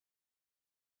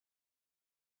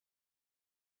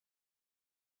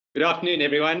Good afternoon,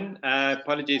 everyone.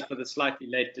 Apologies for the slightly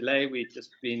late delay. We've just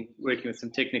been working with some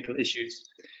technical issues.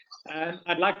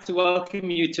 I'd like to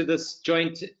welcome you to this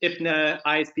joint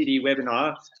ISPD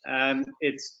webinar.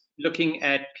 It's looking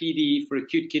at PD for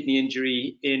acute kidney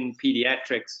injury in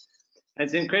pediatrics. And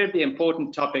it's an incredibly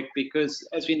important topic because,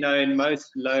 as we know, in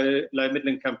most low middle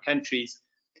income countries,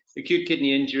 acute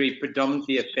kidney injury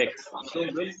predominantly affects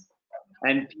children,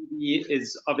 and PD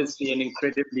is obviously an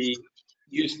incredibly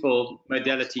useful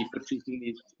modality for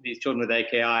treating these children with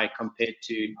AKI compared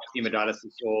to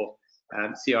hemodialysis or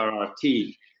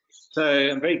CRRT. So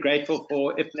I'm very grateful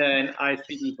for IPNA and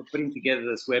ISPD for putting together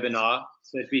this webinar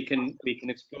so that we can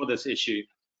explore this issue.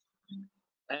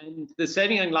 And the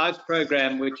Saving Young Lives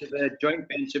program, which is a joint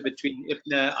venture between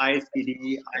IPNA,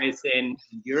 ISPD, ISN,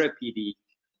 and EuroPD,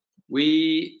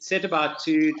 we set about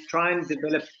to try and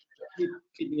develop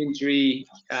kidney injury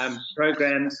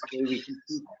programs where we can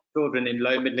treat children in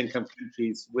low middle income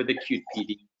countries with acute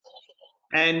PD.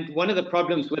 And one of the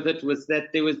problems with it was that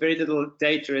there was very little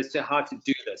data as to how to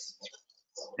do this.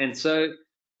 And so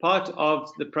part of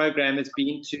the program has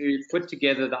been to put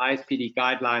together the ISPD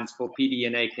guidelines for PD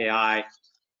and AKI.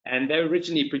 And they were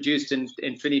originally produced in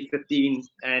 2015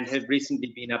 and have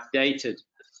recently been updated.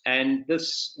 And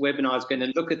this webinar is going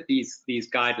to look at these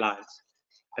guidelines.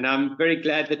 And I'm very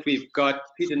glad that we've got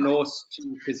Peter Norse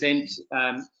to present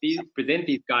these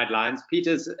guidelines.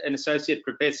 Peter's an associate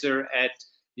professor at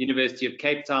the University of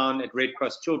Cape Town at Red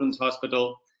Cross Children's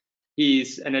Hospital.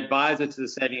 He's an advisor to the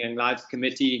Saving Young Lives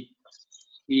Committee.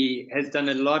 He has done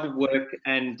a lot of work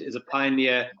and is a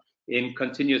pioneer in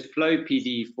continuous flow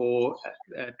PD for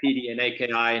PD and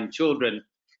AKI in children,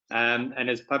 and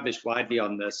has published widely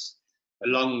on this,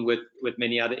 along with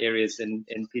many other areas in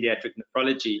pediatric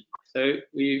nephrology. So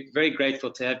we're very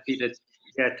grateful to have Peter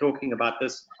here talking about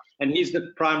this. And he's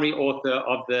the primary author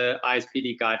of the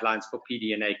ISPD guidelines for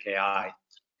PD and AKI.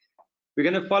 We're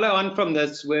going to follow on from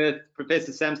this with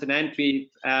Professor Samson Antwi.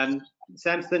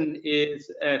 Samson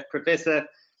is a professor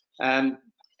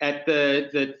at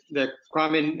the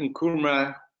Kwame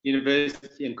Nkrumah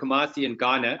University in Kumasi in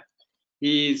Ghana.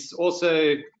 He's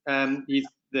also he's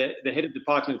the head of the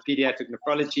Department of Pediatric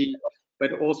Nephrology,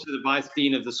 but also the Vice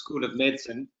Dean of the School of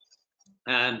Medicine.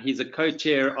 He's a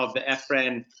co-chair of the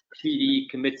AFRAN PD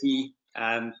Committee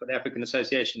for the African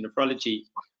Association of Nephrology.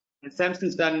 And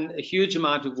Samson's done a huge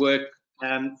amount of work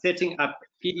setting up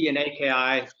PD and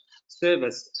AKI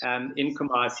service in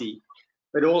Kumasi,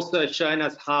 but also showing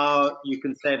us how you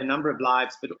can save a number of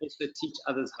lives, but also teach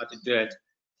others how to do it.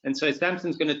 And so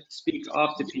Samson's going to speak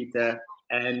after Peter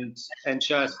and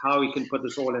show us how we can put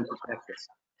this all into practice.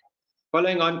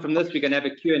 Following on from this, we're going to have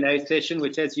a Q&A session,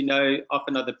 which, as you know,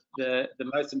 often are the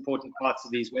most important parts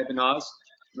of these webinars.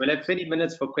 We'll have 20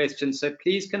 minutes for questions, so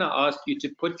please can I ask you to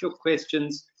put your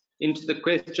questions into the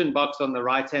question box on the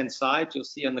right-hand side, you'll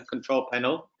see on the control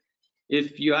panel.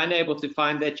 If you're unable to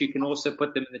find that, you can also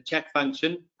put them in the chat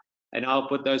function, and I'll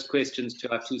put those questions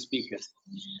to our two speakers.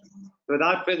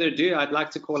 Without further ado, I'd like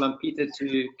to call on Peter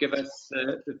to give us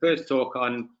the first talk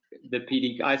on the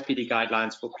ISPD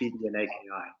guidelines for PD and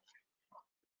AKI.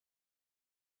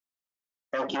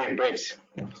 Thank you, Brett.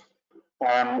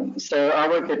 So I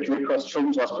work at Red Cross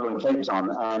Children's Hospital in Cape Town,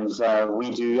 and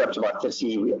we do up to about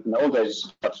 30, in the old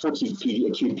days, about 40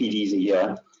 acute PDs a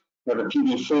year. We have a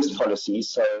PD first policy,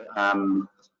 so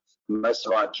most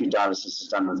of our acute dialysis is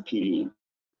done with PD.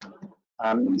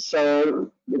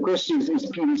 So the question is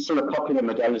PD still a popular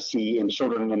modality in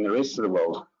children in the rest of the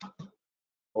world?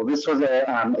 Well, this was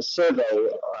a survey,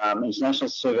 international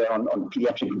survey on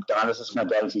pediatric dialysis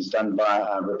modalities done by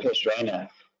Rupesh Raina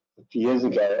a few years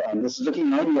ago, and this is looking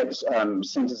mainly at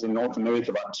centers in North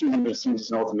America, about 200 centers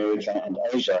in North America and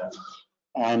Asia.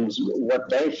 And what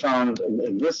they found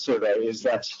in this survey is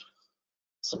that,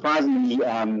 surprisingly,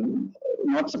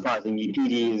 not surprisingly,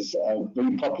 PD is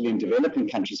very popular in developing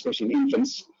countries, especially in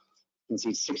infants. You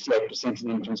can see 68%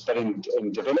 in infants, but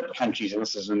in developed countries, and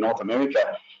this is in North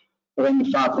America,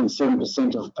 only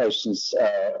 5.7% of patients,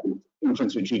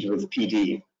 infants, were treated with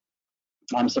PD.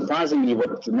 Surprisingly,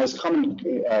 what the most common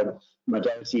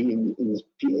modality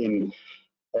in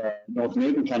North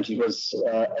American countries was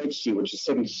HC, which is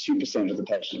 72% of the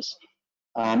patients.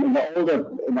 In the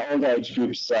older age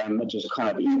groups, which is kind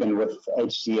of even with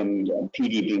HC and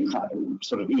PD being kind of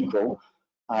sort of equal.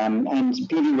 And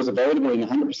PD was available in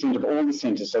 100% of all the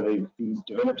centers, so the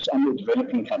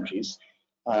developing countries.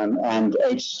 And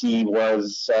HC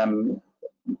was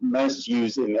most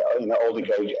used in the older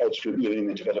age group, even in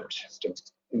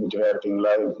the developing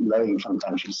low-income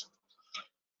countries.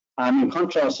 In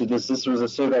contrast to this was a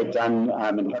survey done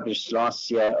and published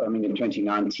last year, in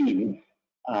 2019,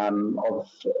 of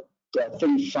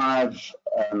 35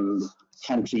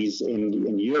 countries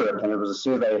in Europe, and it was a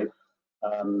survey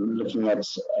looking at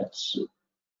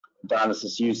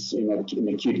dialysis use in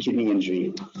acute kidney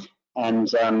injury.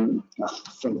 And I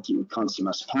think you can't see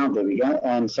my pound, there we go.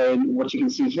 And so what you can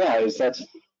see here is that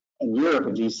in Europe,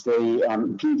 at least, the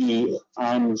PD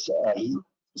and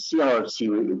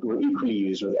CRT were equally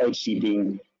used, with HD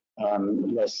being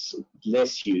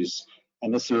less used.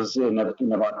 And this was in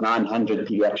about 900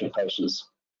 pediatric patients.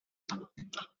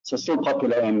 So still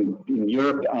popular in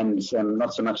Europe and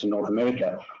not so much in North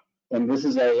America. And this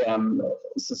is a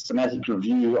systematic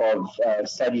review of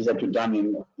studies that were done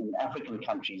in African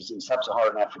countries, in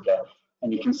sub-Saharan Africa.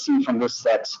 And you can see from this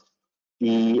that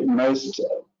the most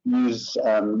used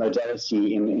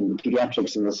modality in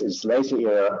pediatrics in this later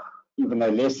era, even though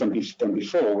less than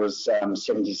before, was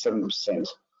 77%.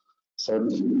 So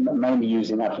mainly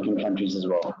used in African countries as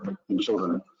well, in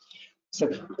children. So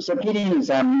PD is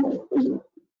a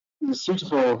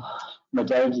suitable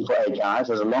modality for AKIs.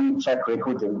 There's a long track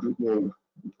record. The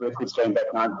records going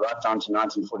back right down to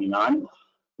 1949.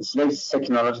 It's less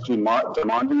technologically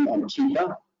demanding and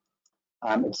cheaper.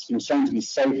 It's been shown to be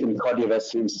safe in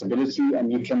cardiovascular instability,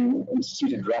 and you can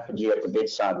institute it rapidly at the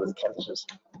bedside with catheters.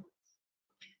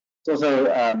 It's also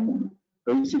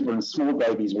very suitable in small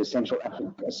babies where central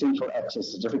access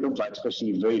is difficult, like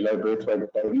especially very low birth weight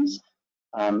babies.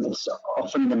 It's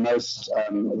often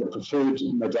the preferred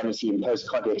modality in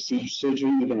post-cardiac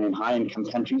surgery, even in high-income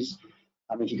countries.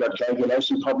 If you've got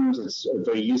coagulation problems, it's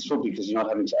very useful because you're not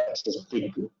having to access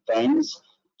big veins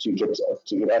to get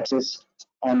access.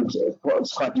 And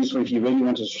it's quite useful if you really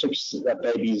want to restrict that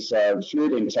baby's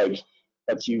fluid intake,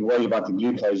 but you worry about the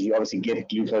glucose. You obviously get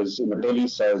glucose in the belly,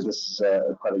 so this is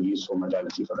quite a useful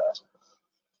modality for that.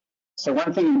 So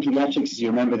one thing in pediatrics is you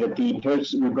remember that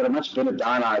we've got a much better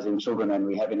dialyzer in children than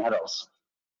we have in adults.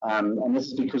 And this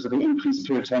is because of the increased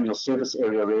peritoneal surface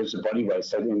area relative to body weight.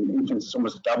 So in infants, it's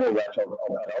almost double that of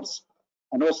adults.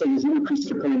 And also there's an increased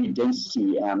capillary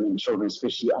density in children,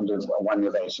 especially under 1 year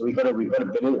of age. So we've got a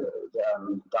better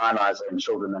dialyzer in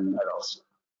children than adults.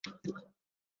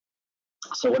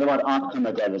 So what about outcome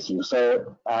modality?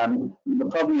 So the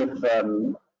problem with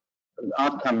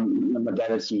outcome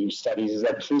modality studies is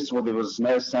that, first of all, there was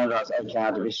no standardized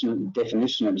AKI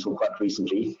definition until quite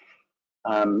recently.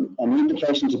 And the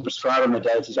indication to prescribe a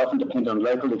modality often depend on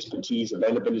local expertise,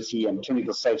 availability, and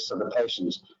clinical safety of the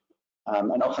patient.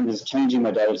 And often there's changing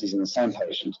modalities in the same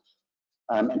patient.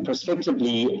 And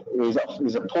prospectively,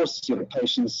 there's a paucity of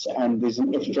patients, and there's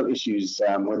an ethical issues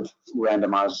with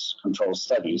randomized control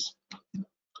studies.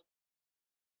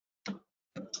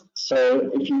 So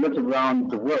if you look around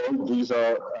the world,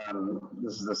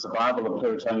 this is the survival of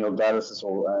peritoneal dialysis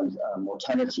or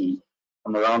mortality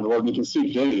from around the world. You can see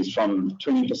it varies from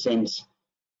 20%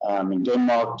 in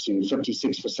Denmark to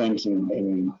 56%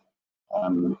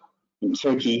 in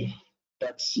Turkey,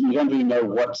 but you don't really know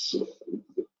what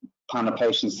kind of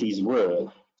patients these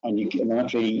were, and they're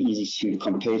not really easy to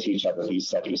compare to each other, these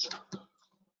studies.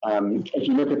 If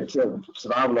you look at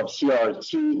survival of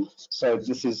CRT, so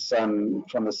this is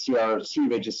from the CRT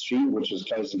registry, which was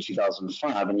closed in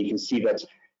 2005, and you can see that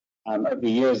over the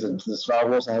years, the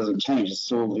survival also hasn't changed. It's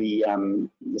still the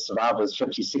survival is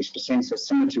 56%, so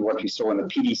similar to what we saw in the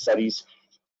PD studies.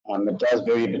 It does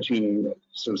vary between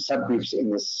sort of subgroups in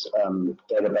this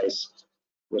database,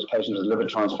 with patients with liver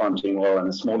transplant doing well, and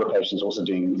the smaller patients also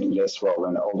doing less well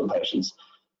than the older patients.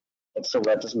 But still,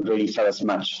 that doesn't really tell us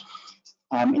much.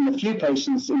 In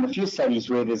the few studies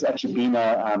where there's actually been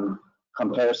a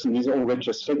comparison, these are all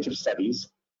retrospective studies,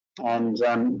 and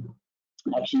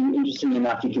actually, interestingly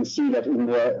enough, you can see that in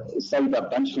the study by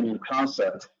Bunchman and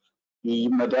Krauser, the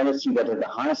modality that had the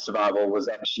highest survival was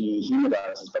actually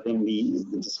hemodialysis. But in the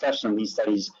discussion on these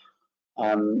studies,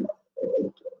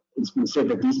 it's been said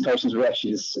that these patients were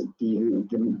actually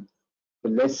the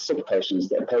less sick patients.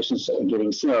 The patients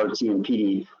getting CRT and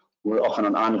PD were often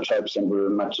on inotropes and were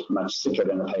much sicker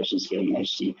than the patients getting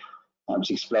HD, which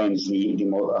explains the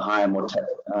lower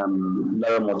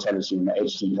mortality in the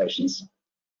HD patients.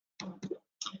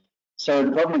 So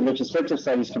the problem with retrospective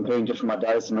studies comparing different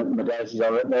modalities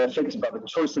are that they're affected by the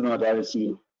choice of the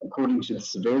modality according to the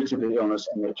severity of the illness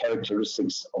and the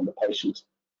characteristics of the patient.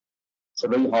 So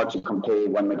very hard to compare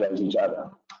one modality to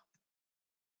other.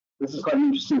 This is quite an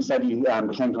interesting study,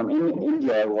 came from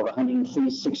India, with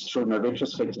 136 children, a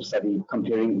retrospective study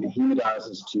comparing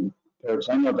hemodialysis to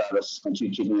peritoneal dialysis and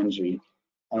acute kidney injury.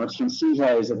 And what you can see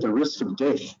here is that the risk of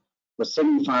death was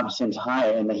 75%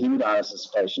 higher in the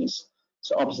hemodialysis patients,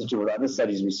 so opposite to what other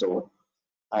studies we saw.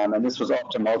 And this was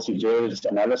after multivariate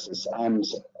analysis.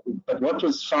 But what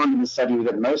was found in the study was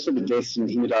that most of the deaths in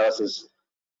hemodialysis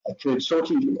occurred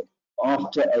shortly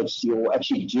after HC or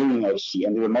actually during HC,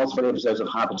 and there were multiple episodes of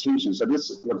hypertension. So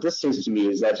what this says to me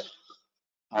is that,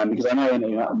 because I know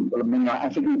many of my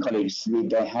African colleagues,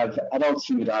 they have adult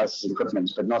hemodialysis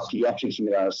equipment, but not pediatric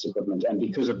hemodialysis equipment, and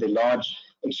because of the large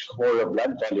extracorporeal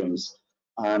blood volumes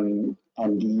and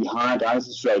the high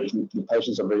dialysis rate, the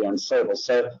patients are very unstable.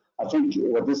 So I think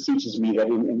what this teaches me that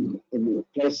in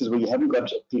places where you haven't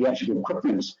got pediatric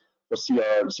equipment for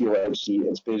CRRT or HC,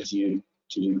 it's better to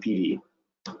do PD.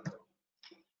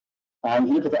 If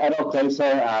you look at the adult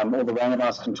data, all the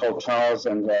randomized controlled trials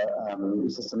and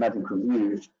systematic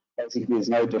review, basically there's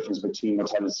no difference between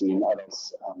mortality in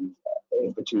adults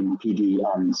between PD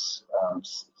and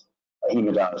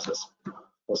hemodialysis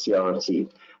or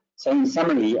CRRT. So in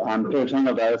summary,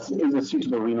 peritoneal dialysis is a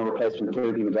suitable renal replacement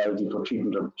therapy modality for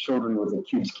treatment of children with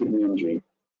acute kidney injury.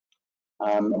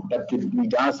 But the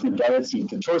dialysis modality,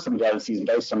 the choice of modality is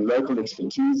based on local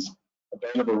expertise,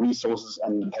 available resources,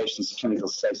 and the patient's clinical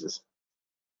status.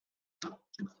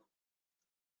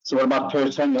 So what about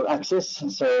peritoneal access?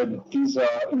 So these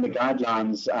are in the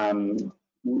guidelines.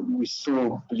 We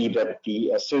still believe that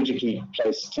the surgically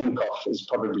placed Tinkoff is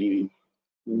probably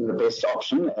the best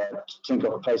option.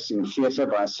 Tinkoff placed in theatre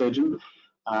by a surgeon.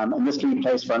 And this can be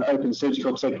placed by an open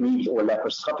surgical technique or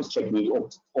laparoscopic technique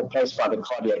or placed by the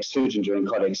cardiac surgeon during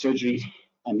cardiac surgery.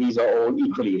 And these are all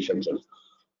equally effective.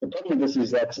 The problem with this is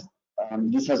that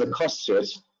this has a cost to it.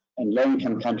 In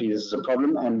low-income countries, this is a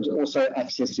problem, and also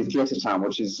access to theatre time,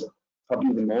 which is probably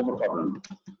even more of a problem.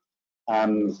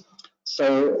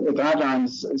 So the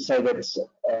guidelines say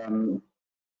that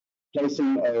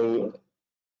placing a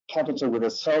catheter with a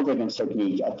cell-digging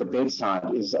technique at the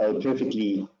bedside is a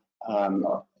perfectly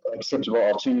acceptable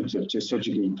alternative to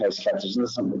surgically placed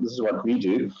catheters. And this is what we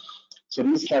do. So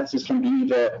these catheters can be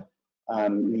either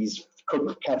these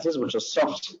Cook catheters, which are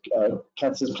soft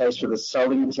catheters placed with a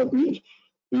cell-digging technique.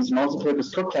 These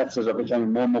multi-purpose Cook catheters are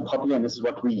becoming more and more popular, and this is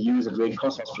what we use at Red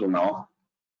Cross Hospital now.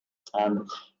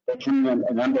 They come in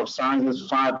a number of sizes,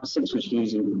 5 or 6, which you can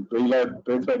use in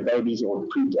birth weight babies or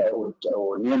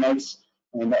neonates,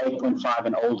 and the 8.5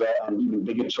 and older, and even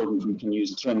bigger children, we can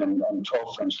use 10 and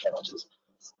 12 French catheters.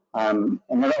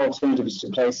 Another alternative is to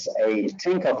place a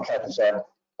Tinkoff catheter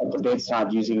at the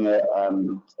bedside using a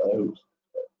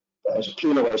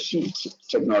peel-away sheath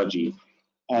technology.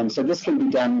 And so this can be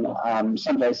done,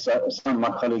 some of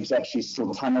my colleagues actually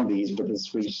still tunnel these, but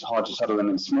it's really hard to tunnel them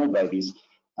in small babies.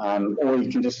 Or you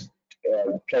can just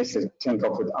place a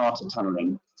Tinkoff without a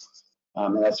tunneling.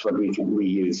 And that's what we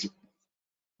use.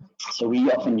 So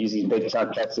we often use these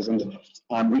bedside catheters,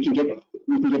 and we can get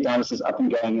dialysis up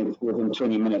and going within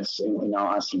 20 minutes in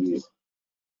our ICU.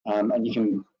 And you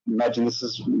can imagine this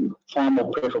is far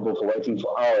more preferable for waiting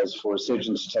for hours for a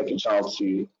surgeon to take a child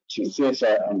to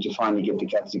theatre and to finally get the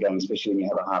catheter going, especially when you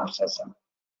have a high potassium.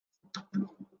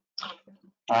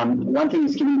 One thing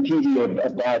that's giving PD a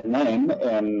bad name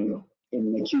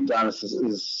in acute dialysis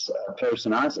is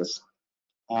peritonitis.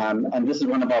 And this is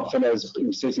one of our fellows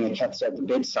inserting a catheter at the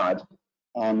bedside.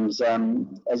 And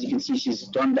as you can see, she's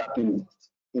donned up in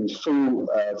full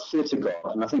theatre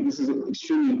garb. And I think this is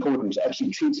extremely important to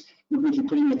actually treat, even if you're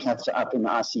putting the catheter up in the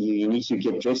ICU, you need to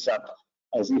get dressed up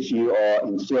as if you are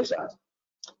in theatre.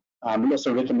 We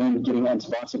also recommend getting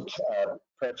antibiotic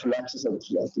prophylaxis at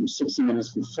 60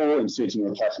 minutes before inserting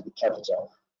the catheter.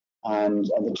 And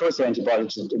the choice of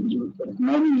antibiotics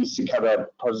mainly needs to cover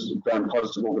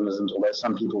gram-positive organisms, although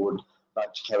some people would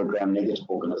like to cover gram-negative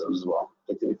organisms as well,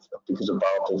 because of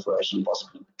bowel perforation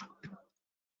possibly.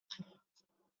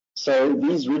 So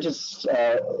these rigid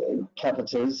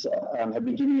catheters have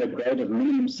been given a grade of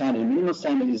minimum standard. Minimum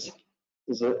standard is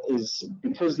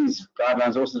because these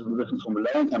guidelines are also written from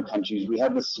low-income countries, we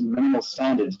have this minimal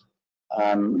standard,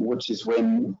 which is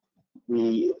when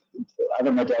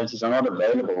other modalities are not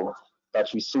available, but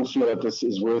we still feel that this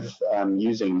is worth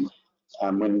using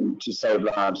to save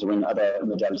lives when other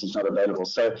modalities are not available.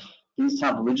 So these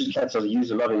type of rigid catheters are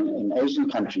used a lot in Asian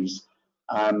countries,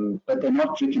 but they're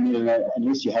not recommended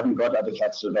unless you haven't got other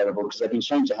catheters available, because they've been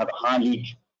shown to have a high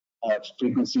leak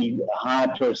frequency, high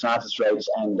peritonitis rates,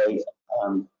 and they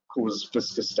cause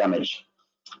viscous damage.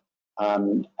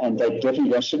 And they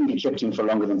definitely shouldn't be kept in for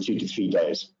longer than 2 to 3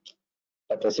 days.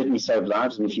 But they certainly save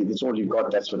lives, and if that's all you've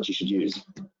got, that's what you should use.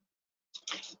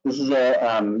 This is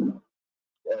a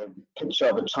picture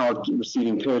of a child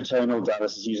receiving peritoneal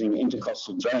dialysis using an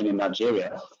intercostal drain in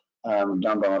Nigeria, done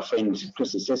by my friend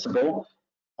Chris Accessible.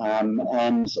 And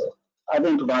other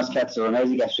improvised catheters are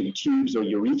nasogastric tubes or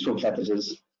urethral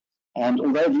catheters. And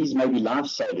although these may be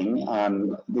life-saving,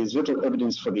 there's little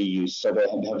evidence for their use. So they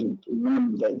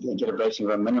get a rating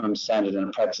of a minimum standard and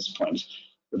a practice point.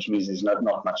 which means there's not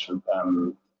much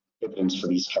evidence for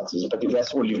these catheters. But if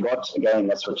that's all you've got, again,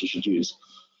 that's what you should use.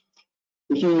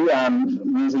 If you're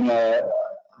using a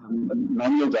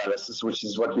manual dialysis, which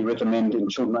is what we recommend in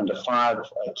children under 5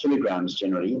 kilograms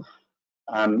generally,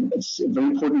 it's very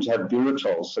important to have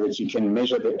Peritoneal so that you can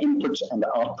measure the input and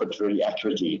the output really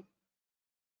accurately.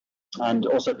 And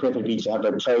also preferably to have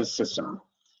a closed system.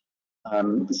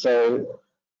 There's a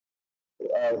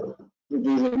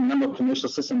number of commercial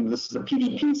systems. This is a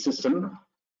PDP system,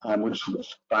 which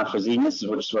by Fresenius,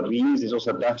 which is what we use. There's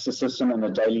also a Baxter system and a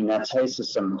daily Natay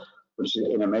system, which is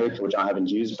in America, which I haven't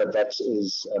used, but that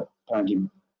is apparently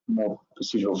more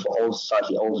procedural for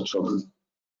slightly older children.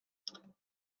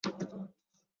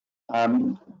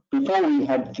 Before we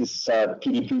had this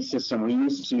PDP system, we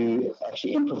used to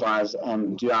actually improvise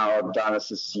and do our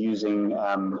dialysis using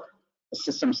a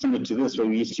system similar to this, where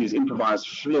we used to use improvised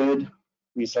fluid.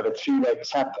 We used to have a 3-way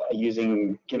tap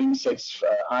using giving sets,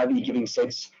 IV giving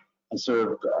sets, and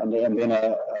then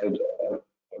a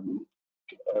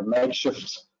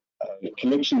makeshift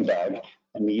collection bag.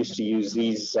 And we used to use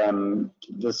these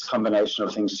this combination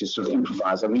of things to sort of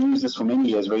improvise. And we used this for many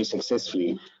years very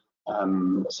successfully.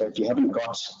 So if you haven't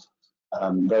got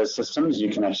those systems, you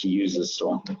can actually use this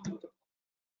tool.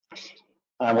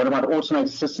 What about automated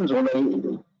systems?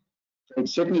 Although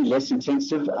it's certainly less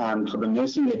intensive for the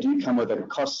nursing, they do come with a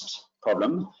cost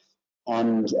problem,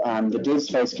 and the dead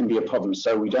space can be a problem.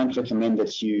 So we don't recommend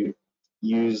that you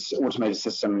use automated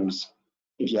systems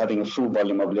if you're having a full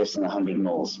volume of less than 100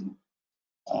 mils.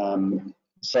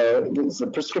 So the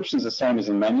prescription is the same as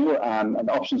in manual, and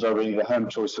the options are really the home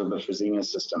choice of the Fresenius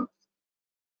system.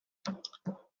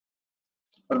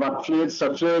 What about fluids?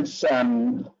 So fluids,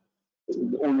 all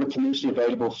the commercially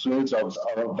available fluids are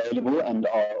available and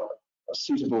are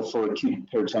suitable for acute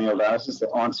peritoneal dialysis.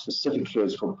 There aren't specific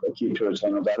fluids for acute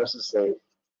peritoneal dialysis.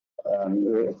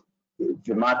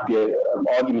 There might be an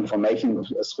argument for making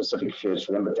a specific fluids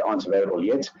for them, but they aren't available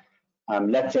yet.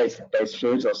 Lactate-based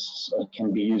fluids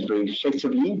can be used very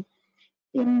effectively.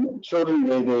 In children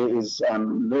where there is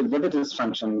liver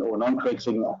dysfunction or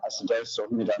non-correcting acidosis or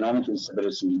hemodynamic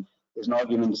instability, there's an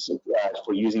argument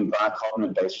for using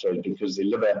bicarbonate-based fluid because the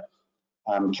liver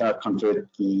cannot convert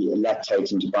the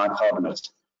lactate into bicarbonate.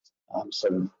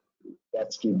 So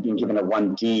that's been given a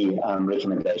 1D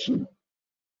recommendation.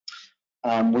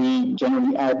 We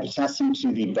generally add potassium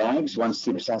to the bags once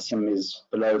the potassium is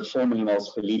below 4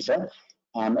 millimoles per litre.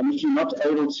 And if you're not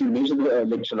able to measure the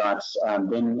electrolytes,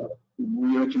 then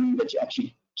we recommend that you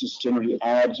actually just generally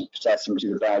add potassium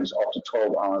to the bags after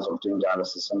 12 hours of doing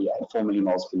dialysis, and you add 4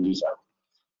 millimoles per litre.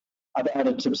 Other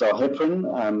additives are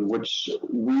heparin, which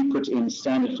we put in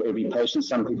standard for every patient.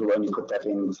 Some people only put that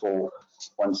in for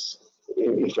once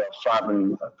if you have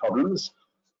fibrin problems.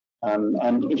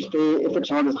 And if the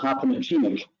child is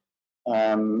hyponatremic,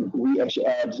 we actually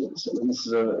add, and this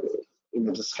is in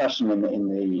the discussion in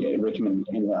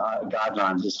the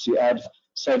guidelines, is to add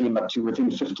sodium up to within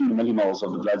 15 millimoles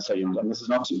of the blood sodium, and this is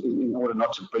not in order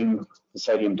not to bring the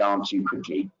sodium down too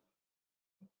quickly.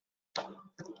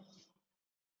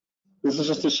 This is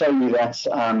just to show you that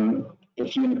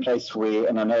if you're in a place where,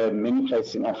 and I know many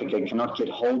places in Africa cannot get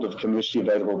hold of commercially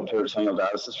available peritoneal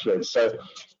dialysis fluids. So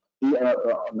in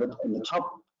the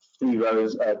top 3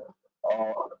 rows are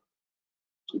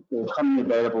commonly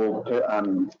available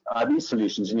IV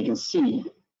solutions, and you can see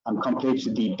compared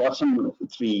to the bottom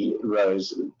 3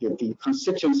 rows, the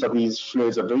constituents of these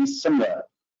fluids are very similar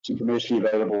to commercially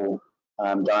available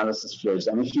dialysis fluids.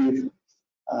 And if you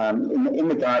in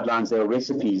the guidelines, there are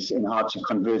recipes in how to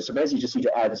convert. So basically, you just need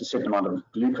to add a certain amount of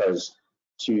glucose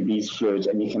to these fluids,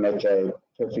 and you can make a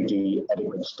perfectly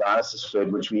adequate dialysis fluid,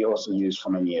 which we also use for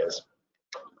many years.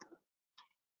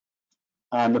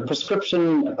 And the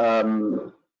prescription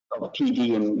of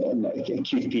PD in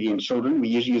acute PD in children, we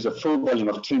usually use a full volume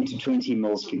of 10 to 20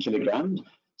 mils per kilogram.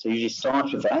 So you usually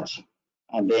start with that,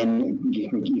 and then you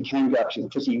can go up to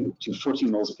 30 to 40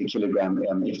 mils per kilogram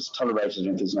if it's tolerated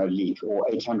and if there's no leak, or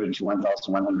 800 to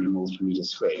 1,100 mils per meter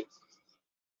squared.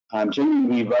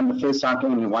 Generally, we run the first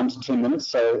cycle in 1 to 10 minutes.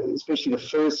 So especially the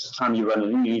first time you run it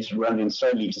in, you need to run it in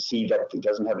slowly to see that it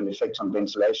doesn't have an effect on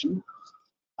ventilation.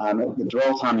 The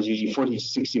dwell time is usually 40 to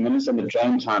 60 minutes, and the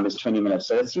drain time is 20 minutes.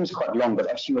 So that seems quite long, but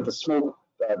actually with the small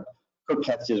cook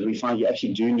catheters, we find you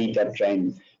actually do need that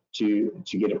drain to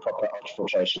get a proper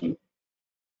ultrafiltration.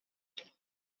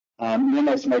 Then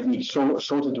that's maybe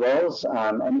shorter dwells,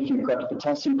 and if you've got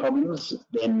potassium problems,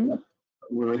 then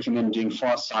we recommend doing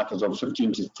fast cycles of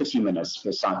 15 to 30 minutes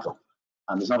per cycle.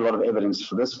 There's not a lot of evidence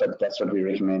for this, but that's what we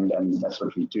recommend, and that's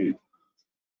what we do.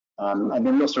 And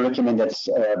then we also recommend that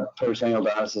peritoneal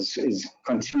dialysis is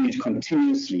continued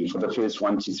continuously for the first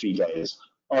 1 to 3 days.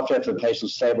 After that, the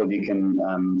patient's stable, you can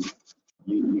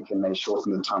may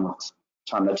shorten the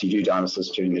time that you do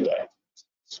dialysis during the day.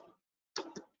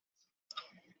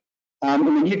 In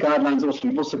the new guidelines, also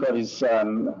we've also got is a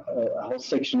whole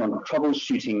section on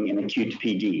troubleshooting in acute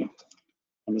PD,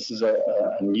 and this is a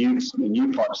new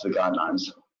part of the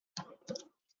guidelines.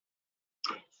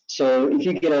 So if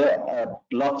you get a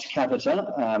blocked catheter,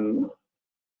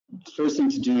 first thing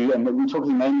to do, and we're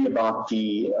talking mainly about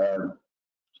the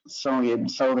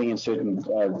solving in certain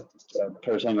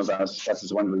peritoneal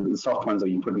dialysis, one of the soft ones that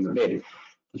you put in the bed.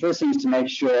 The first thing is to make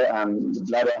sure the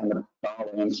bladder and the bowel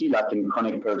are empty, like in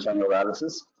chronic peritoneal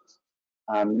dialysis.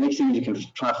 Next thing is you can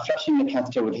try flushing the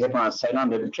catheter with heparin saline.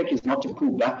 The trick is not to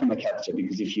pull back on the catheter,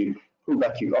 because if you pull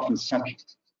back, you often suck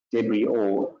debris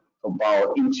or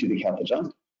bowel into the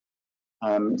catheter.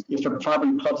 If a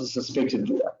fibrin clot is suspected,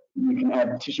 you can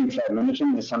add tissue fluid.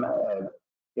 There's some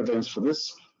evidence for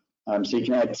this. So you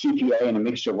can add TPA in a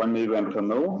mixture of 1 milligram per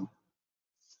ml.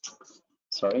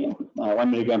 1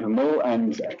 milligram per ml,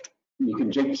 and you can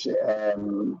inject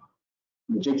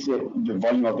the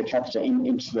volume of the catheter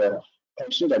into the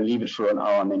patient and leave it for an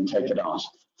hour and then take it out.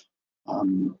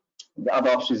 The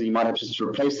other option is that you might have just to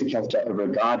replace the catheter over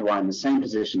a guide wire in the same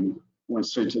position or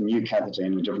insert a new catheter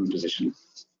in a different position.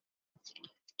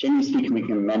 Generally speaking, we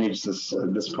can manage this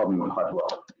problem quite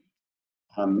well.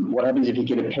 What happens if you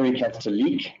get a pericatheter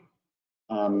leak?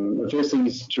 The first thing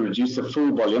is to reduce the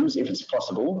full volumes if it's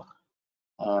possible.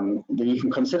 Then you can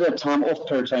consider time off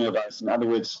peritoneal dialysis. In other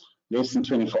words, less than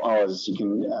 24 hours. You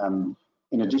can,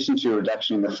 in addition to a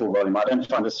reduction in the full volume. I don't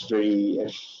find this very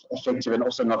effective and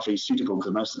also not very suitable,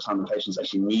 because most of the time the patients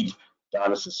actually need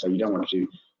dialysis, so you don't want to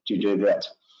do that.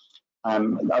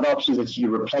 The other option is that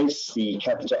you replace the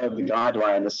catheter over the guide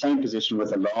wire in the same position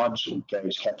with a large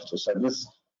gauge catheter. So this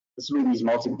is where these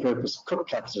multi-purpose Cook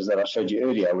catheters that I showed you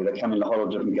earlier, where they come in a whole lot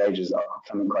of different gauges, are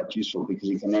coming quite useful, because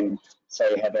you can then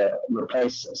say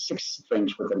replace a 6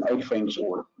 French with an 8 French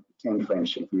or 10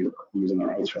 French if you're using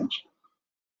an 8 French.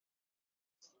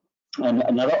 And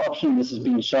another option, this has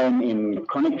been shown in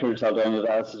chronic peritoneal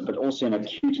dialysis, but also in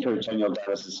acute peritoneal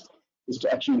dialysis, is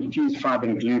to actually infuse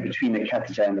fibrin glue between the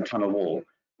catheter and the tunnel wall.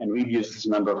 And we've used this a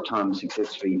number of times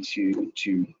successfully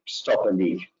to stop a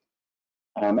leak.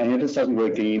 And if this doesn't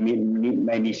work, then you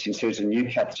may need to insert a new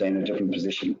catheter in a different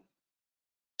position.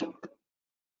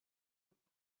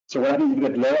 So what happens if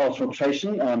you've got low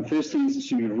filtration? First thing is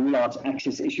to rule out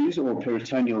access issues or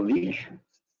peritoneal leak.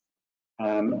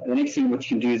 The next thing what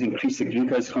you can do is increase the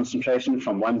glucose concentration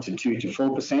from 1 to 2 to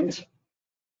 4%.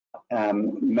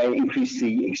 May increase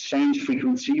the exchange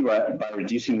frequency by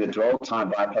reducing the dwell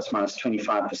time by plus minus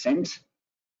 25%.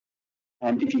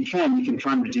 And if you can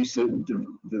try and reduce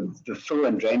the fill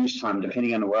and drainage time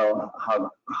depending on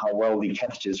how well the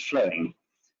catheter is flowing.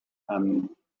 And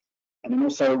then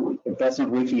also, if that's not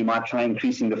working, you might try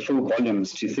increasing the fill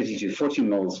volumes to 30 to 40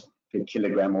 mils per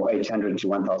kilogram, or 800 to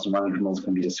 1,100 mils per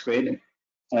meter squared.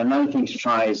 And another thing to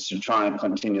try is to try a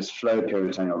continuous flow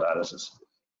peritoneal dialysis.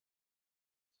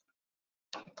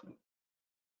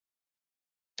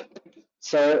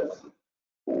 So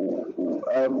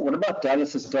what about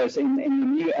dialysis dose? In the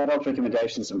new adult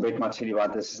recommendations, and Brett might tell you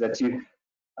about this, is that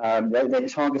they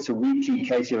target a weekly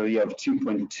KTOV of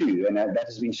 2.2, and that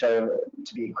has been shown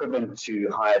to be equivalent to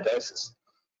higher doses.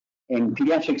 In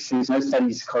pediatrics, there's no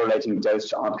studies correlating dose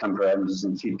to outcome parameters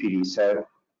in PD, so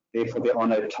therefore there are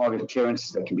no target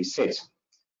clearances that can be set.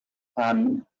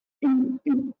 In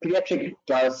pediatric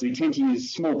dialysis, we tend to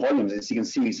use small volumes, as you can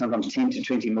see, sometimes 10 to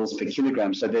 20 mils per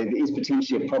kilogram, so there is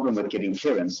potentially a problem with getting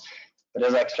clearance. But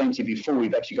as I explained to you before,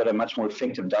 we've actually got a much more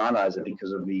effective dialyzer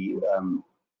because of the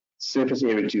surface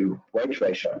area to weight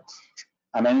ratio.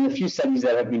 And in a few studies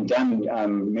that have been done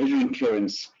measuring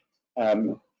clearance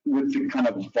with the kind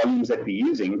of volumes that we're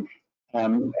using,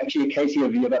 actually a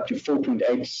KTOV of up to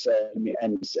 4.8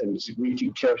 and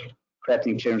weekly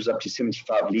creatinine clearance up to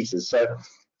 75 liters. So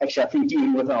actually, I think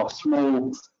even with our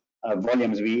small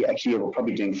volumes, we actually are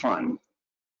probably doing fine.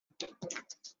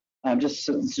 Just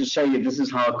to show you, this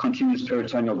is how continuous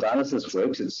peritoneal dialysis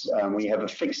works. It's when you have a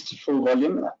fixed full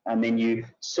volume, and then you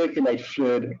circulate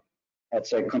fluid at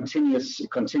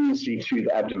continuously through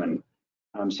the abdomen.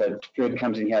 So fluid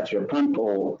comes in here through a pump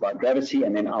or by gravity,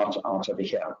 and then out over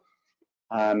here.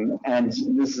 And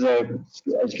this is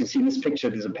as you can see in this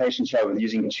picture, there's a patient here with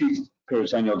using 2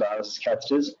 peritoneal dialysis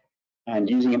catheters, and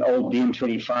using an old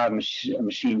BM25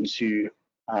 machine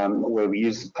where we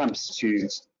use pumps to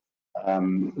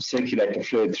circulate the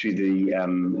fluid through the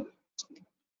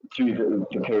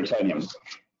peritoneum.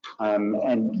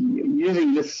 And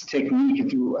using this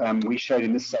technique, we showed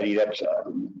in this study that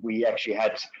we actually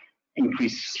had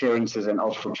increased clearances and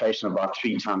ultrafiltration about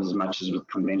 3 times as much as with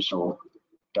conventional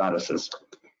dialysis.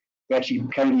 We're actually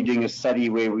currently doing a study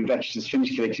where we've actually just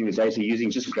finished collecting the data using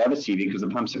just gravity because the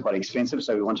pumps are quite expensive.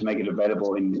 So we want to make it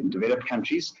available in developing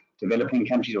countries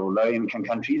or low-income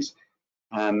countries.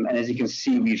 And as you can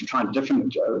see, we've tried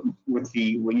different, we're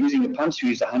using the pumps, we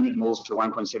used 100 mils per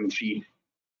 1.73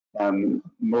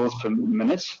 mils per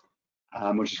minute,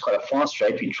 which is quite a fast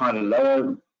rate. We tried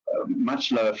a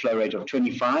much lower flow rate of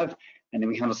 25, and then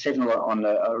we kind of settled on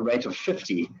a rate of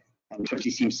 50. And 50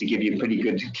 seems to give you pretty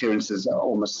good clearances,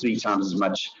 almost 3 times as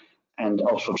much, and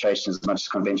ultrafiltration as much as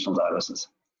conventional dialysis.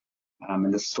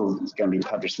 And this still is going to be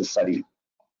published, this study.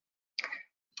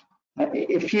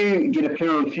 If you get a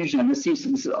pleural effusion, and this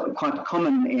is quite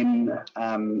common in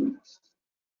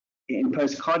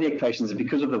post-cardiac patients,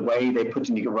 because of the way they put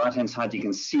in the right-hand side, you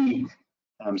can see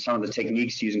some of the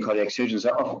techniques used in cardiac surgeons.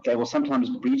 They will sometimes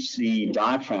breach the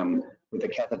diaphragm with the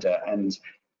catheter, and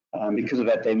because of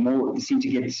that, they seem to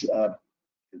get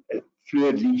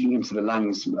fluid leaking into the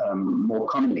lungs more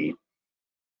commonly.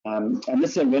 And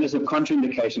this is a relative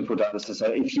contraindication for dialysis. So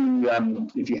if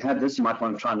you have this, you might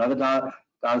want to try another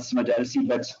dialysis modality,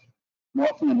 but more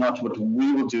often than not, what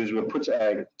we will do is we'll put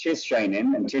a chest drain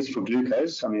in and test for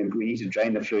glucose. I mean, we need to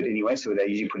drain the fluid anyway, so they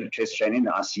usually put a chest drain in,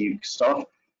 the ICU staff,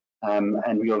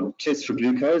 and we'll test for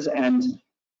glucose, and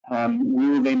we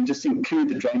will then just include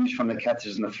the drainage from the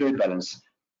catheters and the fluid balance.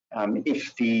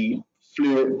 If the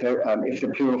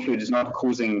pleural fluid is not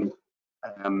causing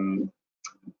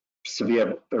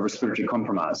severe respiratory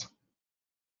compromise.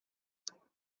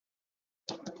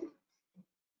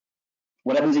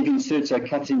 What happens if you insert a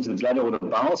catheter into the bladder or the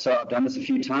bowel? So I've done this a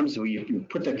few times. Where you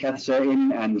put the catheter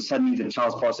in, and suddenly the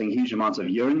child's passing huge amounts of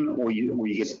urine, or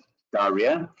you get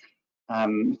diarrhea.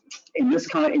 In this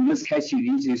case, you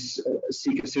need to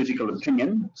seek a surgical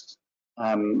opinion.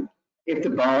 If the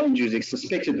bowel injury is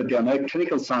suspected but there are no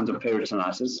clinical signs of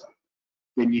peritonitis,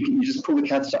 then you just pull the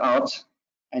catheter out,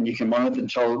 and you can monitor the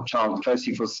child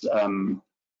closely for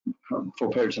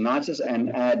peritonitis and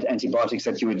add antibiotics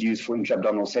that you would use for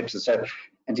intra-abdominal sepsis. So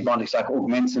antibiotics like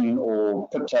augmentin or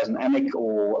piptaz and amic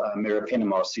or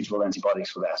meropenem are suitable antibiotics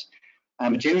for that.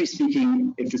 But generally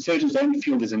speaking, if the surgeons don't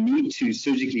feel there's a need to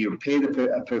surgically repair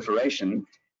the perforation,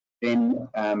 then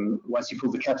once you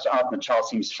pull the catheter out and the child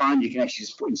seems fine, you can actually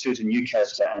just insert a new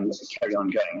catheter and carry on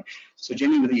going. So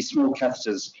generally with these small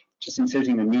catheters, just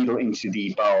inserting the needle into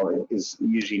the bowel is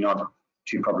usually not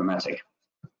too problematic.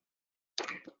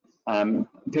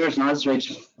 Peritonitis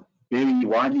rates vary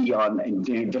widely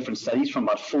in different studies, from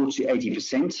about 4 to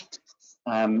 80%.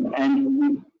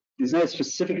 And there's no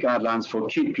specific guidelines for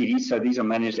acute PD, so these are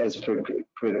managed as per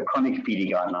the chronic PD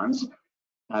guidelines.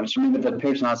 Just remember that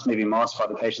peritonitis may be masked by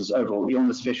the patient's overall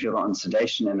illness, especially on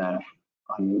sedation and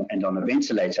on a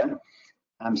ventilator.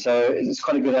 So it's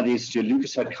quite a good idea to do a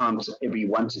leukocyte count every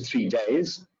 1 to 3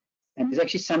 days. And there's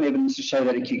actually some evidence to show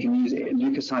that you can use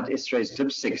leukocyte esterase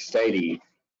dipsticks daily.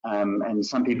 And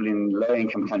some people in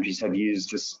low-income countries have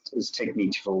used this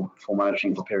technique for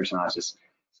monitoring for peritonitis.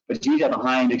 But you need to have a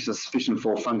high index of suspicion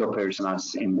for fungal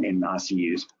peritonitis in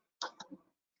ICUs.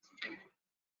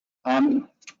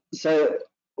 So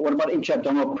what about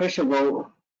intra-abdominal pressure?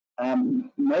 Well,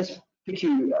 most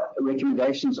PICU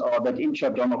recommendations are that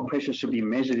intra-abdominal pressure should be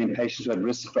measured in patients who have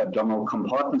risk for abdominal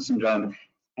compartment syndrome.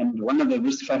 And one of the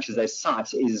risk factors they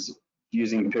cite is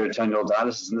using peritoneal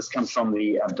dialysis, and this comes from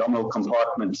the Abdominal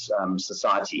Compartment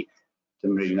Society.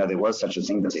 Didn't really know there was such a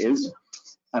thing, but there is.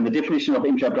 And the definition of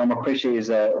intra-abdominal pressure is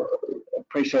a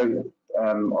pressure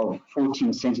of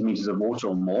 14 centimeters of water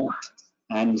or more.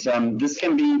 And this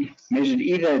can be measured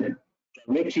either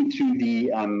directly through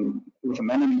with a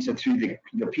manometer through the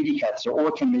PD catheter, or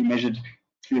it can be measured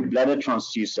through a bladder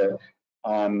transducer,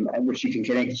 which you can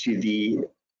connect to the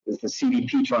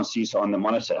CDP transducer on the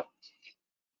monitor.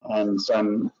 And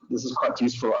this is quite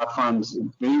useful. I find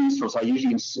very useful. So I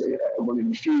usually will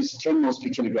infuse 10 mils per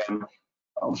kilogram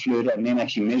of fluid and then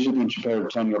actually measure the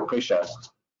intraperitoneal pressure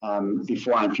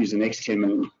before I infuse the next 10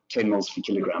 mils per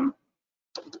kilogram.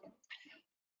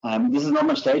 This is not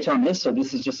much data on this. So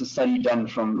this is just a study done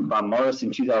by Morris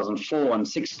in 2004 on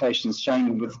 6 patients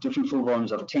showing with different full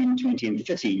volumes of 10, 20, and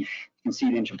 30. You can see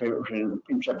the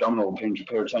intra-abdominal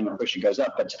intraperitoneal pressure goes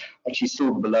up, but actually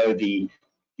still below the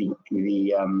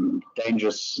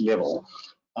dangerous level.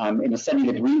 In a study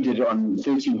that we did on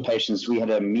 13 patients, we had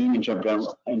a mean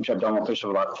intra-abdominal pressure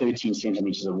of about 13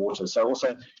 centimeters of water, so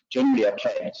also generally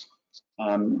okay.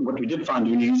 What we did find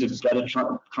when you use a bladder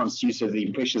transducer,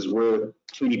 the pressures were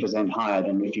 20% higher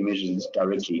than if you measured this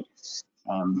directly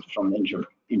from the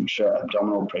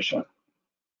intra-abdominal pressure.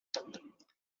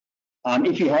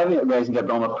 If you have a raised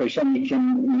abdominal pressure, you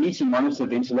need to monitor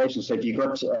ventilation. So if you've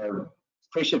got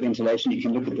pressure ventilation, you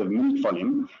can look at the minute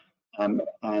volume. And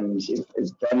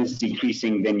if that is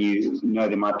decreasing, then you know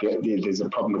there's a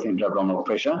problem with intra-abdominal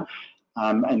pressure.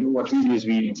 And what we do is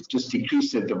we just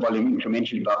decrease the volume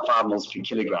incrementally by 5 mils per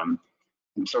kilogram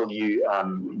until you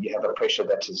have a pressure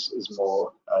that is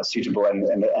more suitable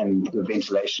and the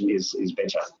ventilation is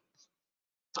better.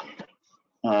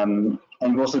 And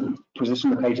we also position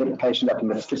the patient up in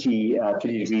the 30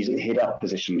 degrees head up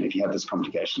position if you have this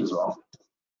complication as well.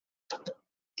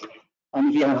 And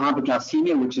if you have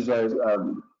hyperglycemia, which is a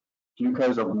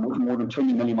glucose of more than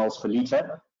 20 millimoles per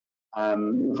liter,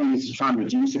 the thing is to try and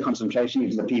reduce the concentration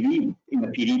in the PD,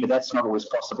 but that's not always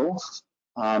possible.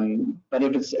 But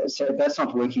if that's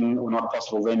not working or not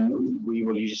possible, then we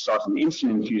will usually start an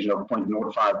insulin infusion of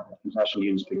 0.05 international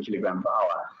units per kilogram per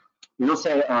hour. We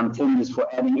also formulas for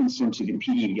adding insulin to the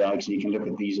PD gag, so you can look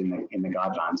at these in the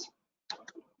guidelines.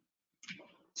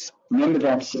 Remember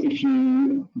that if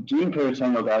you're doing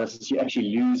peritoneal dialysis, you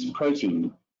actually lose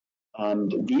protein.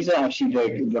 And these are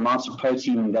actually the amounts of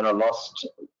protein that are lost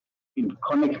in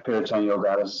chronic peritoneal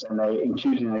dialysis, and they're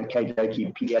included in the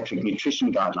AKI pediatric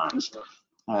nutrition guidelines.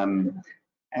 And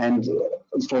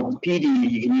for PD,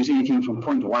 you can use anything from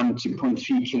 0.1 to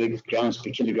 0.3 kilograms per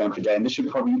kilogram per day, and this should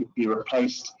probably be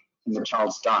replaced in the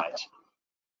child's diet.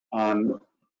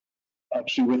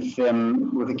 Actually, with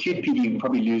acute PD, you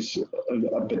probably lose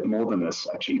a bit more than this,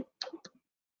 actually.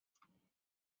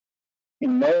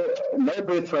 In low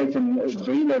birth rate and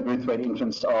very low birth rate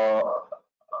infants are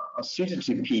suited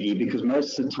to PD because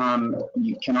most of the time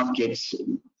you cannot get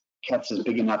catheters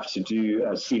big enough to do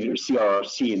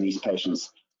CRRC in these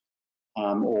patients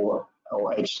or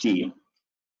HD.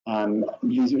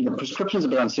 The prescriptions are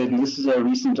a bit uncertain. This is a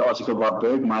recent article by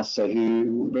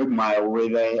Bergmeyer where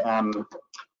they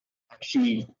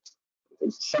actually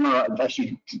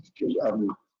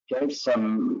gave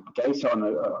some data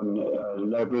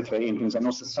on low birth rate infants and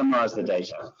also summarized the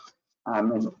data.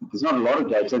 And there's not a lot of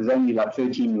data. There's only like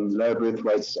 13 low birth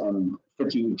weights and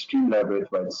 50 extreme low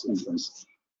birth weights infants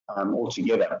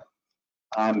altogether.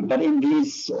 But in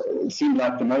these, it seemed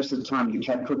like the most of the time the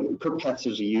cook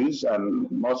catheters are used,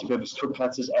 multi-purpose cook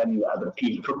catheters and other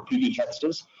cook PD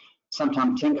catheters.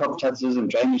 Sometimes 10-cup catheters and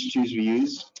drainage tubes were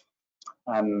used.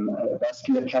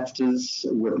 Vascular catheters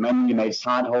with manually made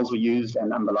side holes were used,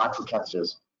 and umbilical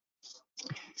catheters.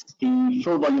 The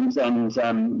fill volumes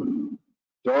and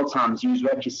dwell times used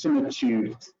were actually similar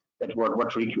to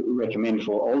what we recommend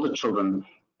for older children.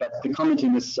 But the comment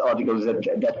in this article is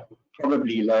that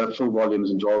probably lower fill volumes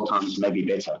and dwell times may be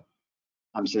better.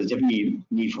 So there's definitely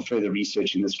need for further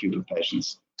research in this group of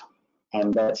patients.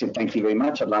 And that's it. Thank you very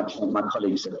much. I'd like to thank my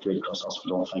colleagues at Red Cross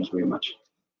Hospital. Thank you very much.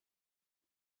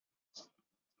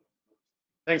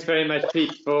 Thanks very much,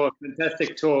 Pete, for a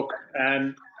fantastic talk.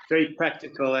 Very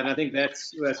practical, and I think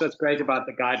that's what's great about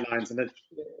the guidelines. And I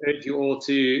urge you all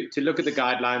to look at the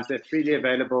guidelines. They're freely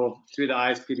available through the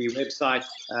ISPD website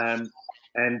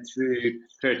and through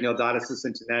Peritoneal Dialysis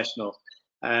International.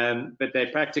 But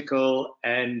they're practical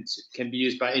and can be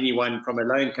used by anyone from a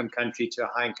low-income country to a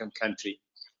high-income country.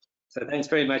 So thanks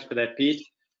very much for that, Pete.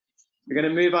 We're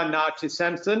going to move on now to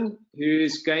Samson,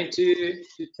 who's going to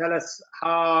tell us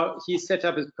how he set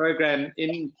up his program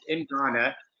in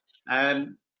Ghana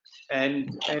and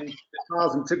the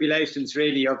trials and tribulations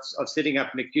really of setting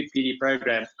up an acute PD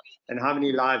program and how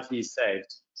many lives he's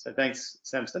saved. So thanks,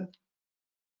 Samson.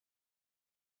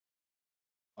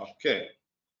 Okay.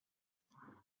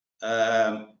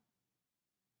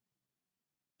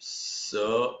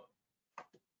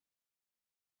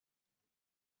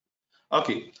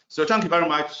 So thank you very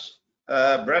much,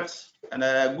 Brett,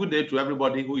 and good day to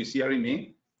everybody who is hearing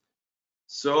me.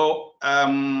 So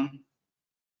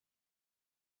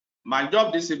my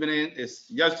job this evening is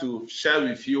just to share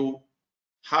with you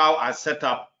how I set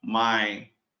up my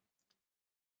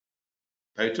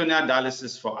peritoneal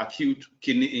dialysis for acute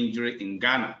kidney injury in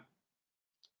Ghana.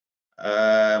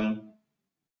 I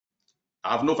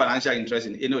have no financial interest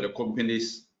in any of the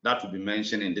companies that will be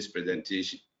mentioned in this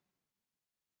presentation.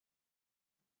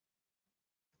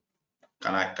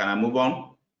 Can I move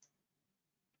on?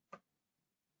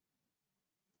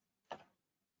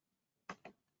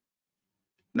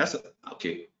 That's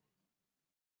okay.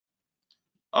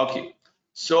 Okay.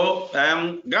 So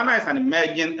Ghana is an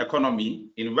emerging economy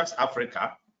in West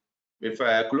Africa with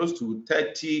close to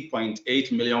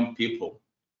 30.8 million people.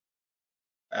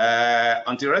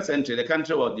 Until recently, the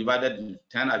country was divided into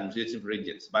 10 administrative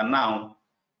regions, but now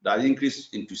that has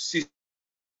increased into 16.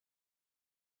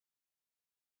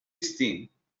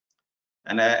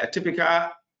 And a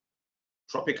typical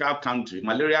tropical country,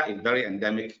 malaria is very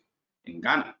endemic in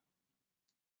Ghana.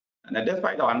 And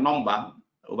despite our number,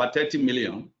 over 30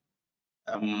 million,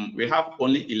 we have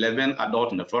only 11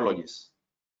 adult nephrologists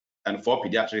and 4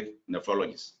 pediatric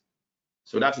nephrologists.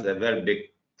 So that is a very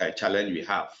big challenge we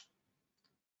have.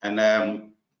 And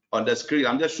on the screen,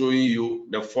 I'm just showing you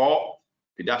the 4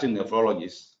 pediatric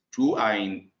nephrologists. 2 are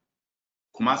in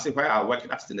Kumasi, where I work,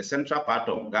 that's in the central part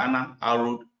of Ghana,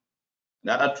 Aroad.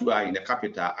 The other 2 are in the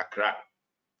capital, Accra.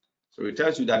 So it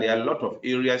tells you that there are a lot of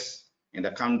areas in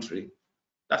the country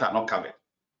that are not covered.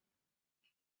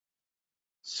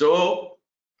 So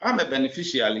I'm a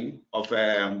beneficiary of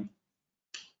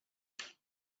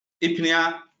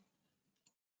IPNIA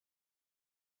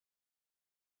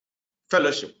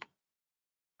fellowship.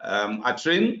 I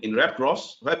trained in Red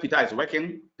Cross, where Peter is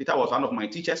working. Peter was one of my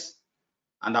teachers,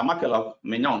 and Amakela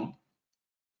Menyon.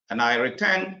 And I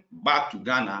returned back to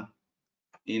Ghana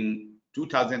in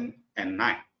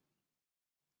 2009.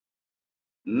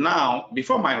 Now,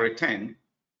 before my return,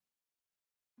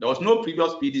 there was no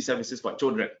previous PD services for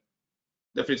children.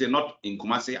 Definitely not in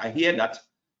Kumasi. I hear that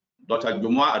Dr.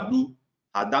 Jomoa Adu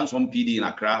had done some PD in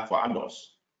Accra for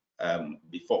adults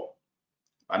before,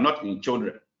 but not in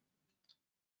children.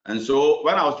 And so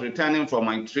when I was returning from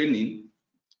my training,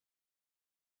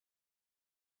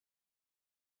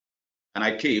 and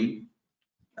I came,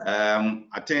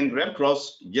 I think Red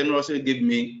Cross generously gave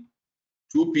me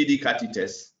 2 PD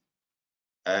catheters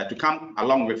to come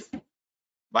along with.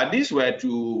 But these were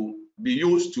to be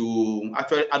used to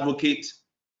actually advocate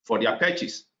for their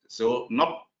purchase. So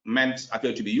not meant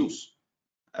actually to be used.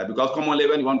 Because commonly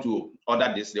when you want to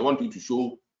order this, they want you to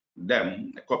show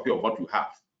them a copy of what you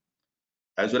have.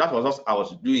 And so that was what I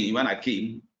was doing when I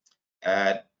came.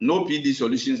 No PD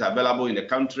solutions available in the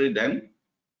country then.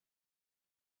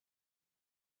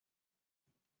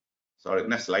 Sorry,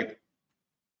 next slide.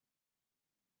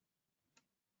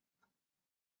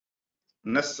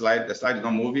 Next slide, the slide is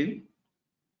not moving.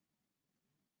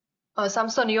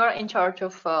 Samson, you are in charge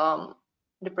of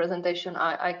the presentation.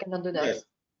 I cannot do that. Yes,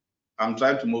 I'm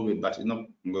trying to move it, but it's not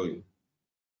going.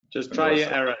 Just try your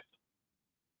arrow.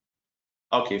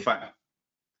 Okay, fine.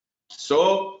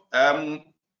 So,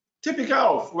 typical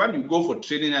of when you go for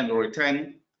training and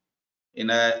return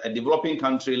in a developing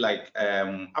country like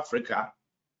Africa,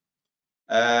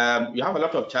 you have a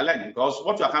lot of challenge because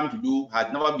what you are coming to do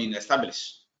has never been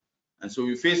established. And so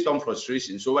you face some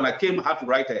frustration. So when I came, I had to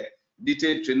write a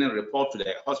detailed training report to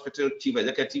the hospital chief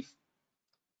executive.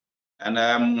 And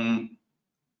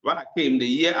when I came the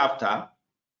year after,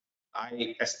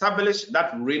 I established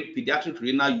that pediatric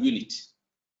renal unit.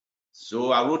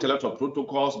 So I wrote a lot of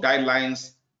protocols,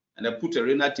 guidelines, and I put a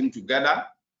renal team together,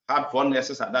 had 4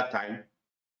 nurses at that time.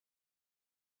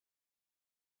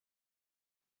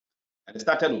 And I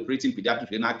started operating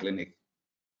pediatric renal clinic.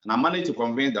 And I managed to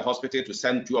convince the hospital to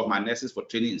send 2 of my nurses for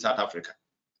training in South Africa.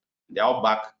 They're all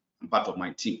back and part of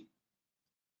my team.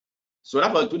 So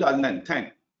that was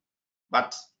 2010.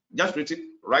 But just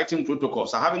writing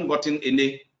protocols, I haven't gotten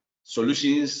any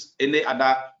solutions, any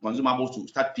other consumables to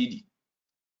start PD.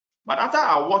 But after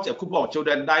I watched a couple of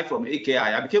children die from AKI,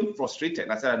 I became frustrated.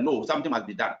 I said, no, something must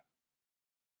be done.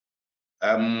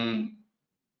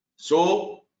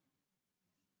 So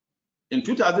in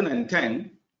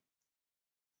 2010,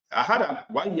 I had a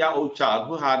 1-year-old child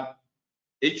who had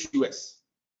HUS.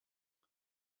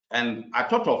 And I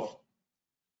thought of,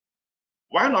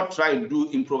 why not try and do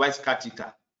improvised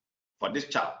catheter for this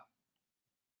child?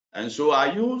 And so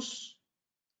I use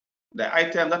the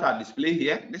item that I display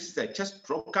here. This is a chest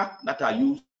stroker that I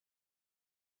use.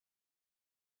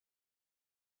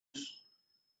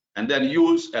 And then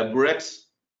use a burette,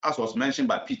 as was mentioned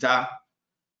by Peter,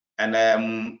 and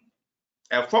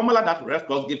a formula that Red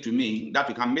Cross gave to me that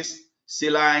you can mix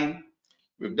saline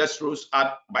with dextrose,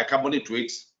 add bicarbonate to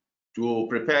it to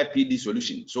prepare PD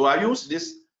solution. So I use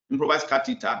this improvised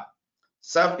catheter,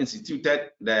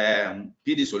 self-instituted the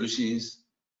PD solutions,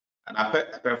 and I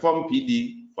perform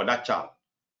PD for that child.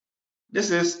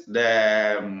 This is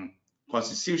the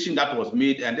constitution that was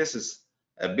made, and this is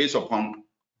based upon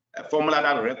a formula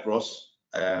that Red Cross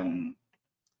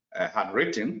had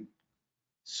written.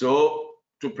 So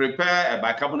to prepare a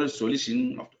bicarbonate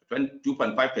solution of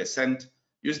 22.5%,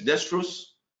 use dextrose,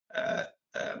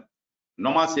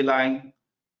 normal saline,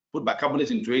 put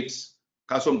bicarbonate into it,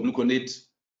 calcium gluconate,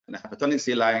 and hypertonic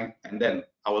saline, and then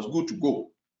I was good to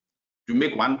go to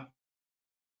make 1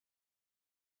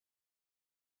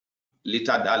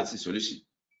 liter dialysis solution.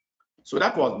 So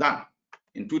that was done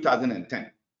in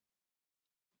 2010.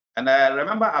 And I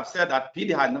remember I've said that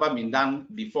PD had never been done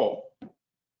before.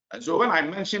 And so when I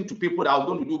mentioned to people that I was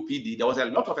going to do PD, there was a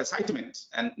lot of excitement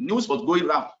and news was going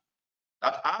around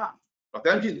that Dr.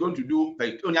 MG is going to do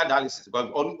peritoneal dialysis, because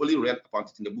I've only read about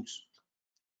it in the books.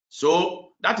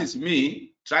 So that is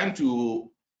me trying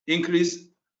to increase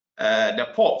the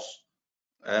pulse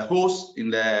holes in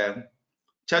the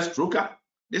chest trocar.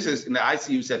 This is in the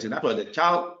ICU setting. That was the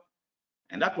child,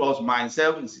 and that was my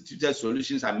self-instituted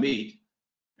solutions I made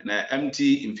in an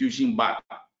empty infusion bag,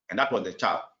 and that was the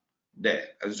child there.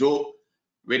 And so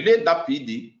we did that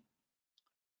PD.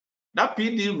 That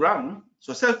PD ran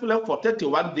successfully for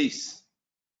 31 days,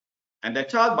 and the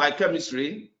child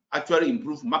biochemistry actually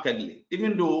improved markedly,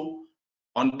 even though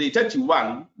on day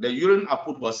 31 the urine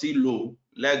output was still low,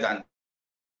 less than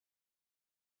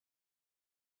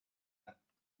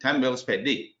 10 mL per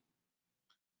day.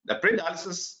 The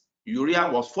pre-dialysis urea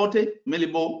was 40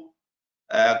 millimole,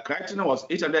 creatinine was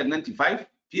 895,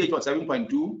 pH was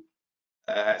 7.2,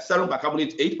 serum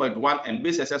bicarbonate 8.1, and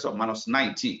base excess of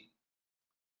 -19.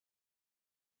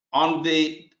 On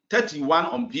the 31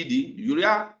 on PD,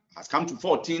 urea has come to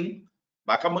 14,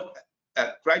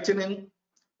 creatinine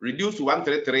reduced to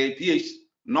 133, pH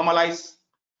normalized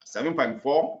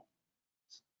 7.4,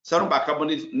 serum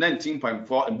bicarbonate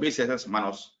 19.4, and base excess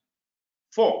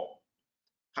 -4.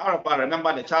 However,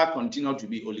 remember the child continued to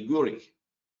be oliguric,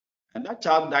 and that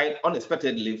child died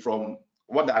unexpectedly from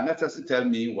what the anesthesist told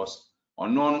me was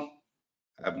unknown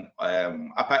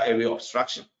upper area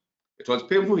obstruction. It was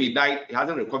painful. He died. He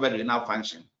hasn't recovered renal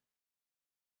function.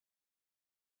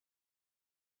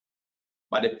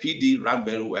 But the PD ran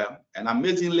very well, and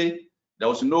amazingly, there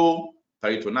was no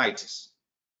peritonitis.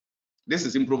 This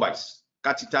is improvised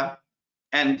catheter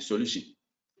and solution.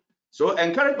 So,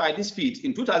 encouraged by this feat,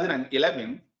 in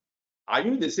 2011, I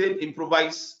used the same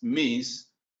improvised means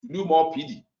to do more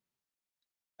PD.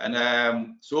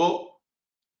 And so,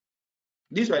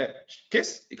 these were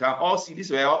cases. You can all see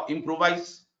these were all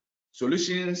improvised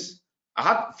solutions. I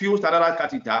had few standardized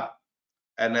catheter,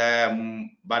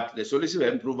 and but the solutions were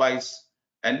improvised.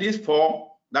 And these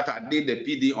 4 that I did the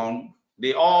PD on,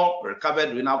 they all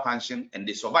recovered renal function and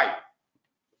they survived.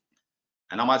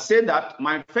 And I must say that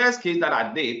my first case that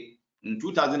I did in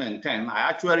 2010, I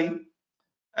actually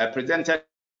presented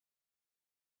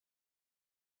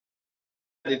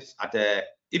it at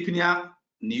ISPD,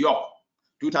 New York,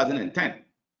 2010.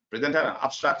 Presented an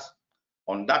abstract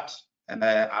on that. And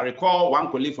I recall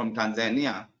one colleague from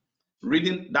Tanzania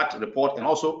reading that report and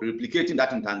also replicating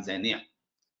that in Tanzania.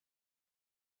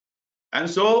 And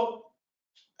so,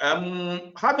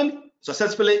 having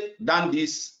successfully done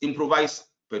this improvised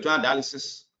peritoneal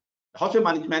dialysis, the hospital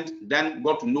management then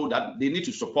got to know that they need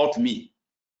to support me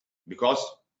because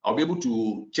I'll be able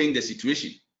to change the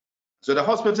situation. So the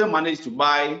hospital managed to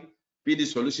buy PD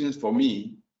solutions for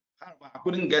me. I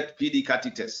couldn't get PD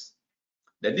catheters.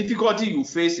 The difficulty you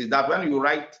face is that when you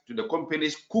write to the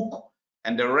companies, Cook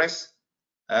and the rest,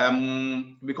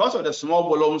 because of the small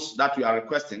volumes that you are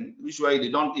requesting, usually they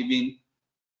don't even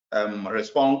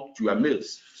respond to your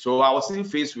mails. So I was still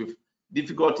faced with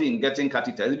difficulty in getting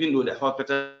catheters, even though the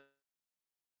hospital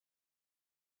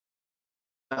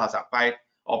has applied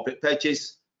or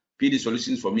purchased PD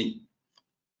solutions for me.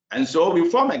 And so we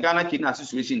formed a Ghana Kidney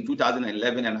Association in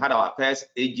 2011 and had our first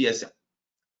AGSM.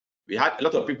 We had a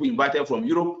lot of people invited from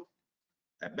Europe,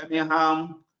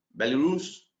 Birmingham,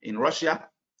 Belarus, in Russia.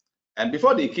 And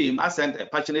before they came, I sent a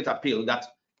passionate appeal that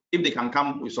if they can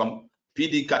come with some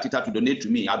PD catheter to donate to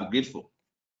me, I'll be grateful.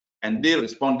 And they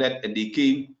responded and they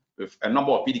came with a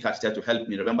number of PD catheters to help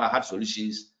me. Remember, I had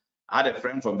solutions. I had a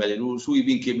friend from Belarus who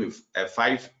even came with a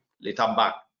 5-liter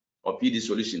bag of PD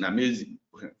solution. Amazing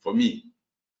for me.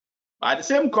 But at the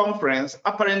same conference,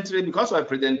 apparently, because of a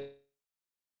presentation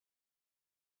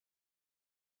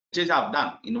I've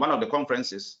done in one of the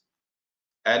conferences,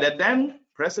 the then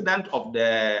president of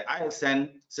the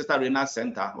ISN Sister Renal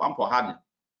Center, Wampo Harden,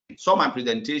 saw my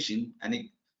presentation and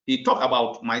he talked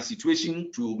about my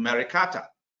situation to Mary Carter.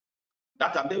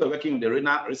 That time they were working with the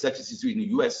Renal Research Institute in the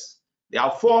US. They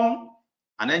have formed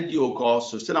an NGO called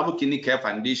Sustainable Kidney Care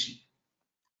Foundation.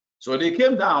 So they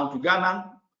came down to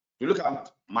Ghana to look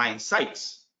at my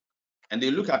sites and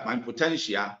they look at my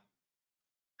potential.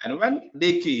 And when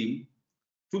they came,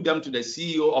 took them to the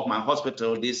CEO of my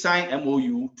hospital, they signed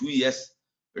MOU 2 years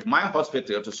with my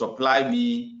hospital to supply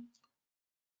me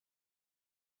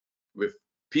with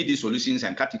PD solutions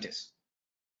and catheters.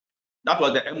 That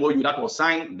was the MOU that was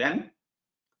signed then.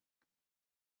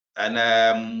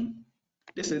 And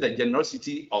this is the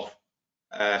generosity of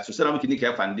Sustainable Kidney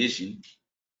Care Foundation.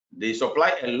 They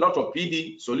supply a lot of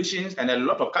PD solutions and a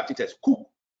lot of catheters, Cook,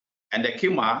 and the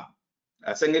KEMA,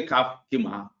 single calf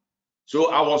KEMA.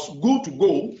 So I was good to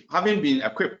go, having been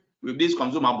equipped with these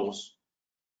consumables.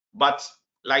 But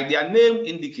like their name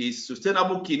indicates,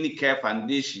 Sustainable Kidney Care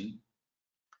Foundation,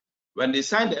 when they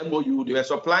signed the MOU, they were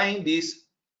supplying these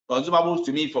consumables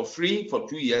to me for free for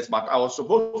 2 years, but I was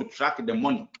supposed to track the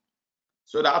money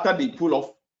so that after they pull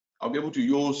off, I'll be able to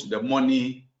use the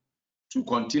money to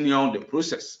continue the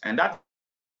process. And that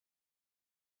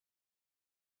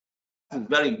is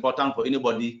very important for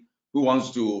anybody who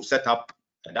wants to set up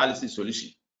a dialysis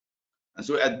solution. And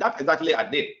so that exactly I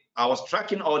did. I was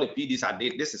tracking all the PDs I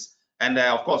did. And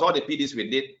of course, all the PDs we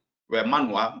did were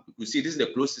manual. You see, this is the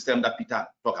closed system that Peter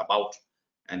talked about.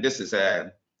 And this is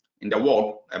in the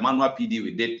world, a manual PD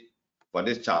we did for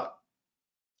this child.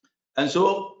 And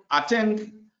so I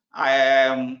think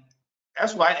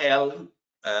SYL,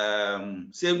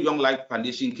 Save Young Life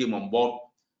Foundation came on board.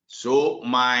 So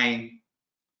my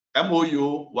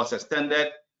MOU was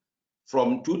extended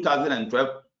from 2012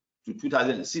 to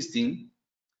 2016,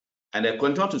 and they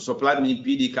continued to supply me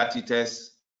PD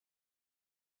catheters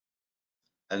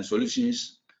and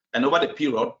solutions. And over the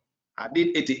period, I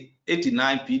did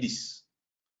 89 PDs,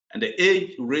 and the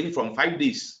age ranged from 5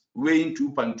 days, weighing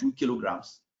 2.2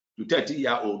 kilograms, to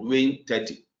 30-year-old weighing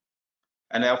 30.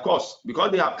 And of course,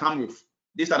 because they have come with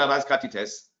these standardized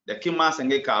catheters, the Kimas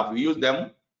and AKI, we use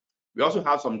them. We also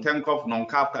have some Tenkoff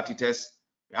non-calf catheters.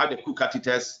 We have the Cook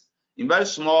catheters. In very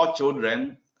small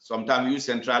children, sometimes we use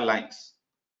central lines.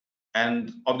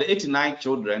 And of the 89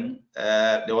 children,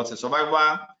 there was a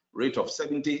survival rate of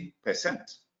 70%.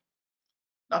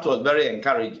 That was very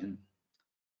encouraging.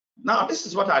 Now, this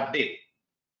is what I did.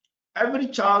 Every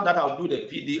child that I'll do the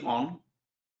PD on,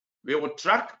 we will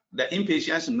track the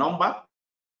inpatient's number,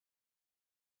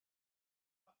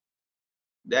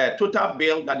 the total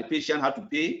bill that the patient had to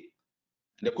pay,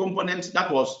 the components that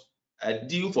was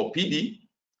due for PD,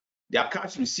 their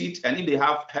cash receipt, and if they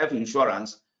have health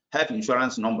insurance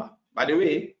number. By the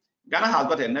way, Ghana has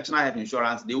got a national health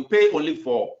insurance. They will pay only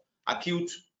for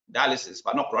acute dialysis,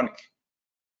 but not chronic.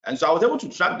 And so I was able to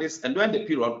track this, and during the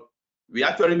period, we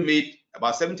actually made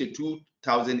about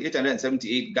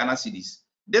 72,878 Ghana cedis.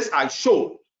 This I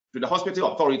showed to the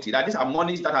hospital authority that these are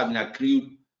monies that have been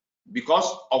accrued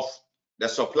because of the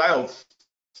supply of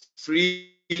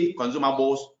free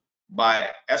consumables by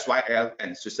SYL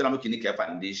and Sustainable Kidney Care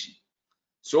Foundation.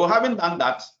 So having done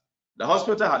that, the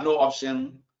hospital had no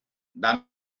option than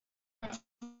to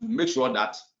make sure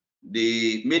that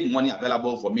they made money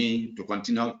available for me to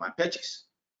continue with my purchase.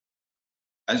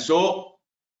 And so,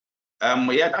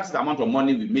 yeah, that's the amount of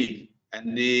money we made.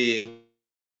 And the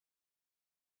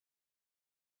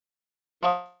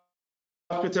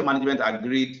hospital management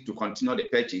agreed to continue the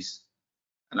purchase.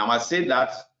 And I must say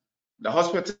that the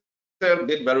hospital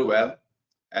did very well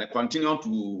and continued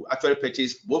to actually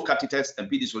purchase both catheters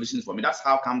and PD solutions for me. That's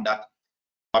how come that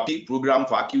our PD program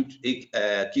for acute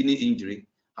kidney injury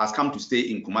has come to stay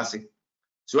in Kumasi.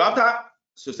 So after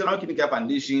Sustainable Kidney Care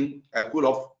Foundation cool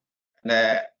off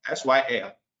the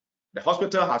SYL, the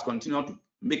hospital has continued to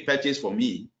make purchase for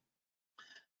me.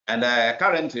 And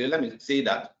currently, let me say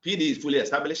that PD is fully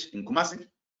established in Kumasi.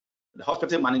 The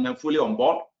hospital management fully on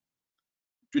board.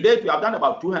 Today, we have done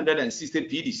about 260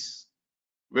 PDs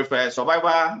with a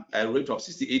survival rate of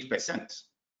 68%.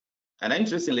 And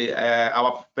interestingly,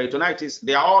 our peritonitis,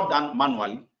 they are all done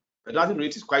manually. Peritonitis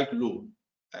rate is quite low,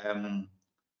 less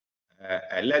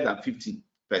than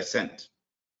 50%.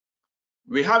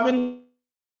 We haven't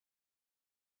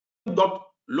got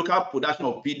local production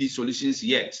of PD solutions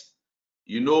yet,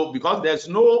 because there's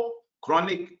no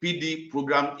chronic PD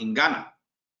program in Ghana.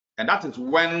 And that is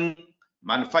when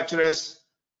manufacturers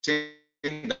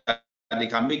think that they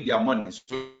can make their money.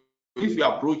 So if you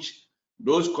approach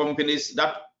those companies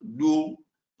that do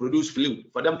produce fluid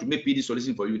for them to make PD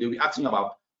solution for you, they'll be asking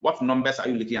about what numbers are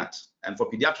you looking at. And for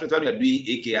pediatrics, when you're doing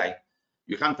AKI,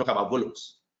 you can't talk about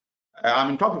volumes. I'm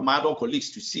in talk with my other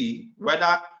colleagues to see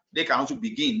whether they can also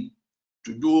begin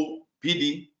to do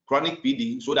PD, chronic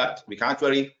PD, so that we can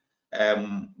actually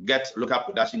get local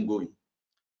production going.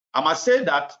 I must say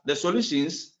that the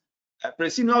solutions,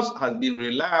 Peritoneal has been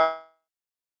reliable.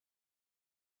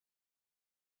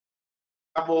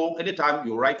 Anytime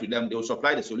you write to them, they will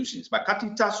supply the solutions. But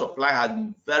catheter supply has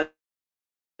been very,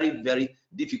 very, very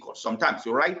difficult. Sometimes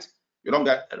you write, you don't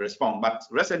get a response. But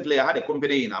recently, I had a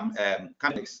company in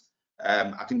Canada.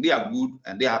 I think they are good,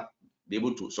 and they have been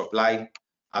able to supply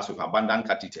us with abundant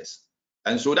catheters.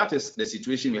 And so that is the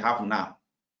situation we have now.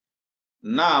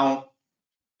 Now,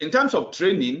 in terms of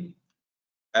training,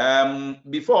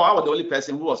 before I was the only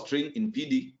person who was trained in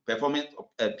PD, performance of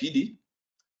PD.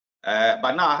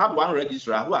 But now I have one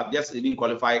registrar who have just even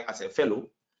qualified as a fellow.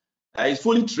 He's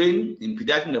fully trained in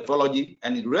pediatric nephrology,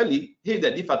 and he is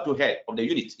the de facto head of the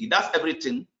unit. He does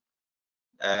everything.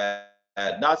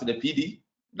 That's the PD,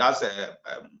 that's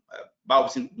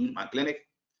biopsy and clinic.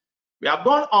 We have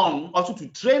gone on also to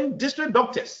train district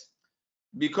doctors,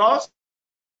 because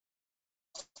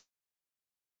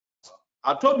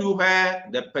I told you where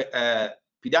the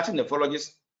pediatric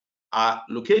nephrologists are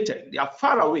located. They are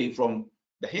far away from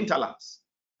the hinterlands,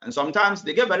 and sometimes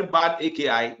they get very bad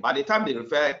AKI. By the time they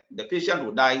refer, the patient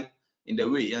will die in the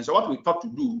way. And so what we thought to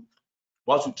do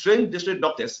was to train district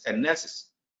doctors and nurses,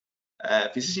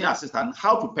 physician assistants,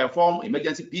 how to perform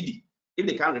emergency PD if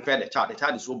they can't refer the child. The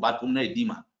child is so bad, pulmonary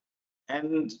edema.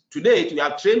 And today we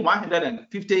have trained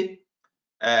 150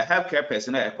 healthcare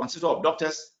personnel consisting of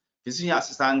doctors, physician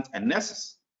assistants, and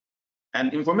nurses.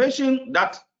 And information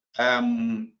that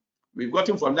we've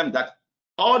gotten from them, that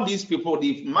all these people,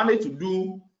 they've managed to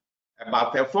do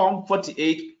perform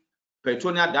 48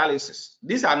 peritoneal dialysis.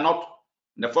 These are not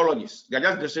nephrologists, they are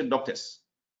just district doctors.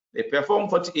 They perform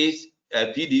 48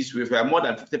 PDs with more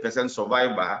than 50%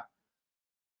 survival.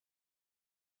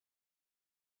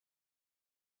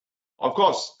 Of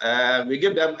course, we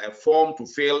give them a form to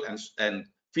fill and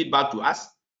feedback to us,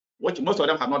 which most of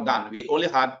them have not done. We only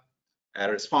had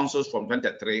responses from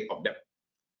 23 of them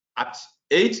at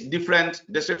 8 different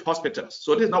district hospitals.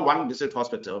 So this is not one district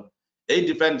hospital, 8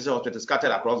 different district hospitals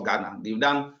scattered across Ghana. They've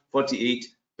done 48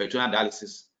 peritoneal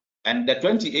dialysis. And the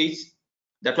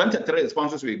 23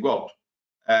 responses we got,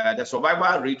 the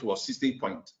survival rate was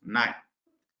 60.9,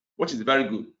 which is very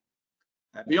good.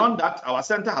 Beyond that, our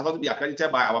center has also been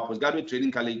accredited by our postgraduate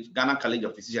training college, Ghana College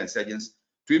of Physicians and Surgeons,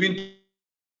 to even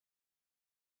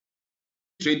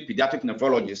train pediatric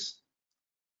nephrologists.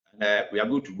 We are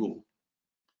good to go.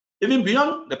 Even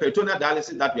beyond the peritoneal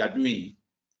dialysis that we are doing,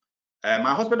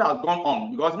 my hospital has gone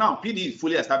on, because now PD is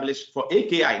fully established for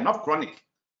AKI, not chronic.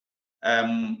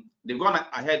 They've gone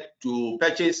ahead to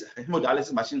purchase a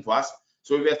hemodialysis machine for us.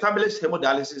 So we've established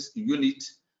hemodialysis unit.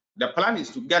 The plan is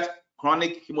to get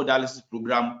chronic hemodialysis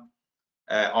program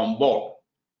on board.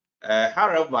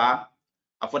 However,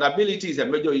 affordability is a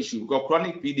major issue, because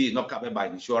chronic PD is not covered by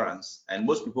insurance, and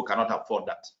most people cannot afford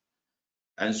that.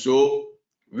 And so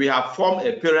we have formed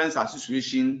a parents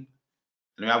association,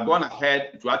 and we have gone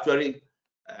ahead to actually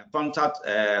contact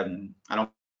an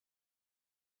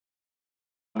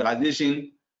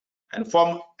organization and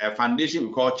form a foundation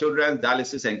we call Children's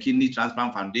Dialysis and Kidney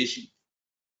Transplant Foundation,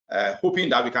 hoping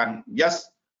that we can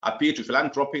just appeal to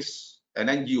philanthropists and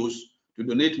NGOs to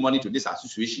donate money to this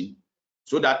association,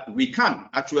 so that we can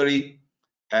actually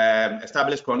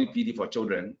establish chronic PD for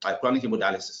children, like chronic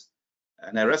hemodialysis.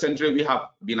 And recently we have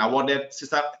been awarded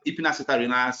IPNA Sister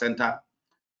Renal Center,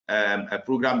 a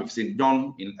program with St.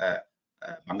 John in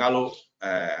Bangalore,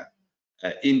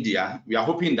 India. We are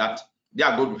hoping that they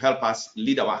are going to help us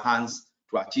lead our hands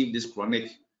to achieve this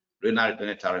chronic renal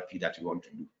therapy that we want to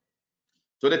do.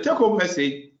 So the take-home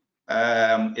message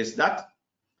is that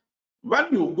when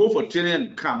you go for training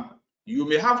and camp, you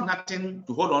may have nothing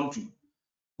to hold on to,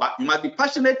 but you must be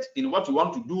passionate in what you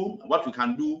want to do, what you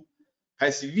can do,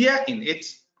 persevere in it,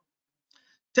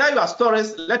 tell your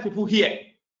stories, let people hear.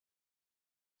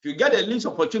 If you get a least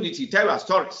opportunity, tell your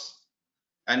stories,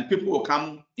 and people will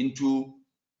come into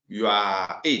your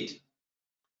aid.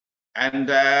 And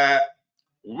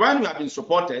when you have been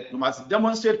supported, you must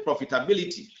demonstrate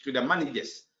profitability to the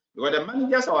managers, because the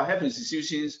managers of our health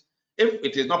institutions, if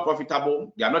it is not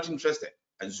profitable, they are not interested.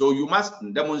 And so you must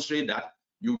demonstrate that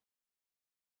you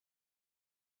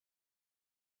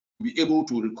will be able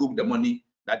to recoup the money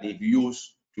that they've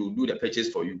used to do the purchase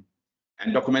for you.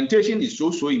 And documentation is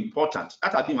so important.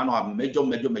 That has been one of our major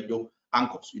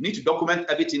anchors. You need to document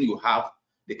everything you have,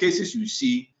 the cases you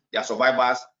see, their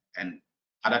survivors, and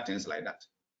other things like that.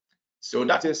 So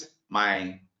that is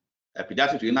my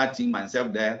pediatric renal team,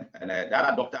 myself there, and the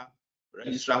other doctor,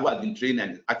 registrar, who has been trained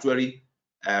and actually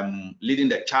leading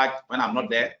the charge when I'm not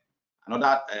there.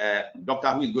 Another doctor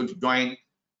who is going to join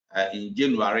in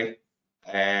January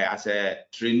as a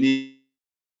trainee,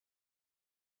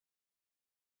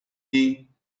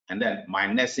 and then my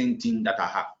nursing team that I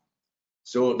have.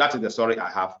 So that is the story I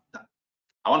have.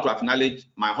 I want to acknowledge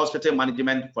my hospital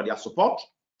management for their support.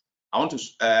 I want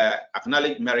to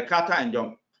acknowledge Mary Carter and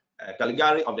John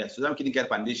Caligari of the Sudan Kidney Care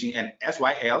Foundation and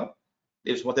SYL.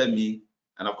 They supported me,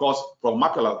 and of course, Prof.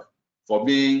 McCullough for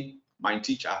being my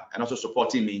teacher and also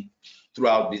supporting me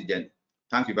throughout this journey.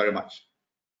 Thank you very much.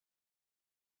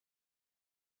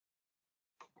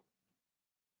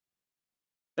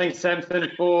 Thanks,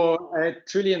 Samson, for a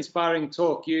truly inspiring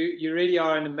talk. You really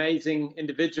are an amazing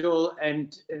individual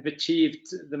and have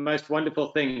achieved the most wonderful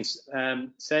things,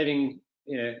 saving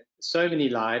so many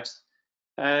lives.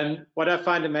 What I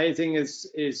find amazing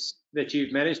is that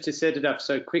you've managed to set it up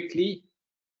so quickly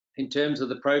in terms of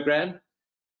the program.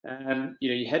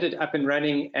 You had it up and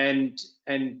running and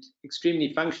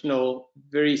extremely functional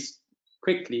very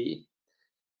quickly.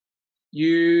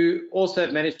 You also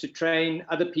have managed to train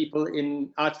other people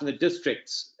out in the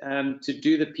districts to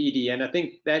do the PD, and I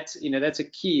think that's a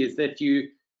key, is that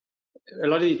a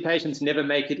lot of these patients never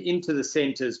make it into the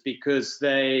centers because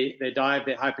they die of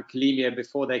their hyperkalemia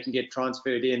before they can get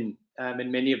transferred in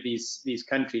many of these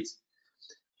countries.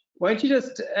 Won't you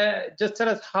just tell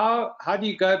us how do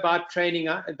you go about training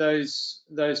those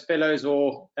fellows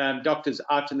or doctors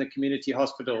out in the community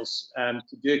hospitals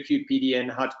to do acute PD and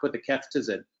how to put the catheters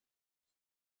in?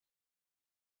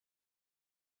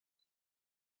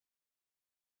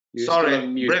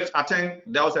 Sorry, Brett, I think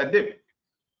there was a dip.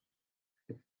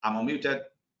 I'm unmuted.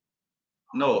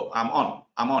 No, I'm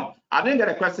on. I didn't get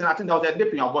a question. I think there was a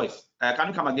dip in your voice. Can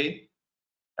you come again?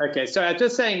 Okay, so I'm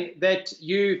just saying that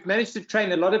you've managed to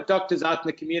train a lot of doctors out in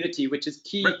the community, which is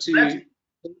key to... Brett?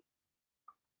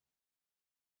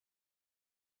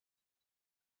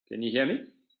 Can you hear me?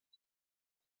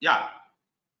 Yeah.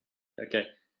 Okay.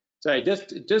 So just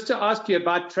to ask you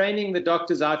about training the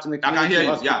doctors out in the community. I can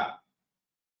hear you, yeah.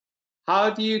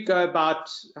 How do you go about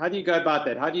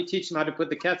that? How do you teach them how to put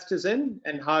the catheters in,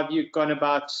 and how have you gone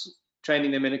about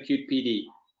training them in acute PD?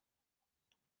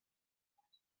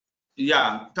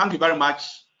 Yeah, thank you very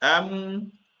much.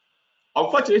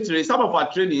 Unfortunately, some of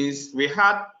our trainees, we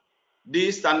had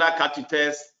these standard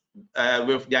catheters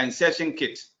with their insertion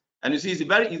kit. And you see, it's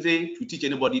very easy to teach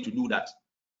anybody to do that.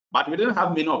 But we didn't have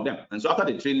many of them. And so after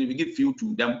the training, we give few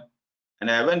to them.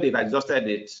 And when they've exhausted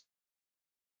it,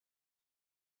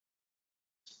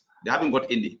 they haven't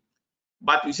got any.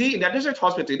 But you see, in the district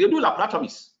hospital, they do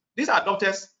laparotomies. These are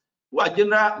doctors who are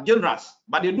generals,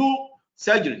 but they do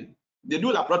surgery. They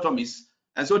do laparotomies.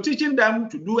 And so teaching them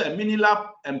to do a mini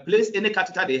lap and place any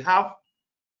catheter they have.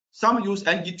 Some use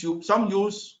NG tube, some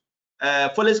use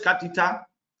Foley's catheter.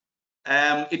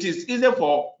 It is easy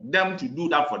for them to do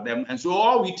that for them. And so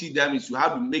all we teach them is how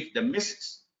to make the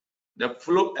mixes, the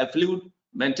fluid,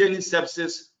 maintaining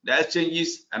sepsis, the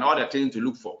exchanges, and all the things to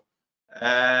look for.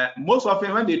 Most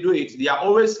often when they do it, they are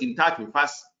always in touch with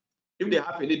us. If they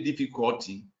have any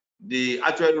difficulty, they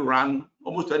actually run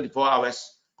almost 24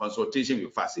 hours consultation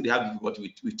with us. If they have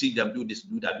difficulty, we teach them, do this,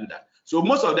 do that, do that. So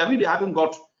most of them, if they haven't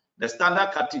got the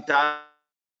standard catheter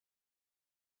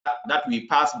that we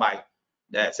pass by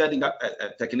the setting up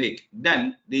technique,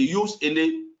 then they use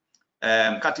any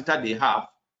catheter they have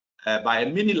by a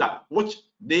mini lab, which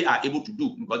they are able to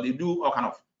do because they do all kind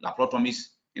of laparotomies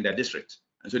in the district.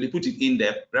 And so they put it in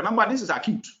there. Remember, this is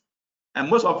acute. And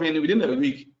most often within a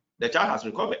week, the child has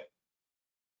recovered.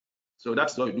 So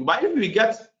that's what we do. But if we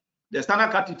get the standard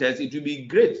catheters, it will be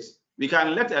great. We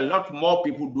can let a lot more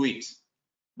people do it.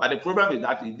 But the problem is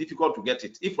that it's difficult to get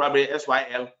it. If probably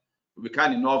SYL, we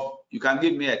can't enough, you can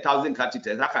give me 1,000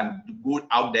 catheters. I can go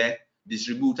out there,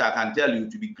 distribute. I can tell you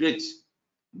to be great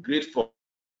for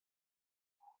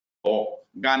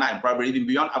Ghana and probably even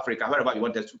beyond Africa, wherever you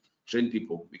want us to train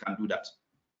people, we can do that.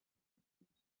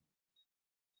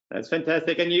 That's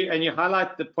fantastic, and you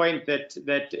highlight the point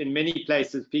that in many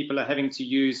places people are having to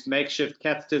use makeshift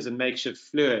catheters and makeshift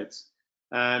fluids,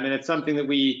 and it's something that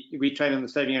we train on the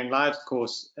Saving Young Lives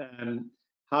course,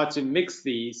 how to mix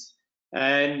these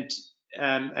and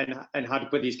how to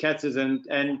put these catheters in.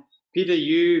 And Peter,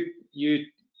 you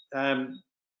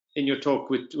in your talk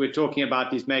we're talking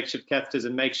about these makeshift catheters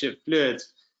and makeshift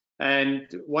fluids, and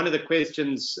one of the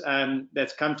questions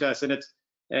that's come to us, and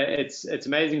it's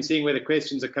amazing seeing where the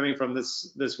questions are coming from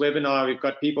this webinar. We've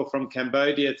got people from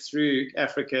Cambodia through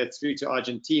Africa through to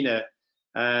Argentina.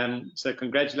 So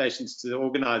congratulations to the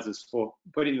organizers for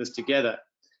putting this together.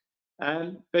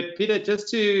 But Peter, just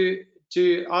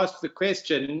to ask the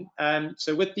question,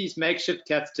 so with these makeshift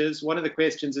catheters, one of the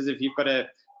questions is if you've got a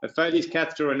Foley's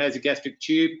catheter or a nasogastric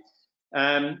tube,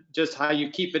 just how you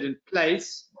keep it in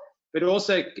place. But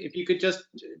also, if you could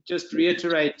just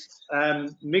reiterate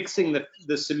mixing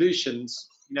the solutions,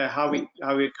 how we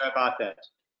go about that.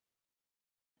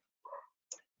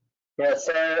 Yeah,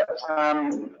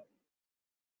 so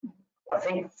I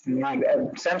think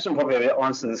Samson probably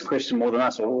answered this question more than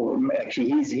us, or actually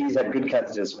he's had good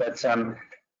catheters, but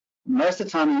most of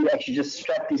the time you actually just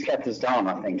strap these catheters down.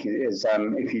 I think is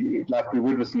if you like we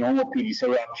would with normal PD.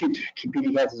 So our acute PD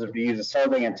catheters would use a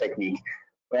Solvanger technique.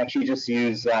 We actually just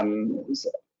use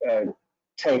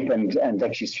tape and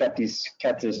actually strap these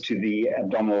catheters to the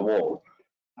abdominal wall.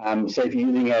 So if you're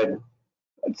using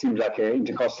it seems like an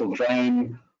intercostal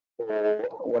drain or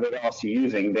whatever else you're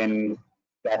using, then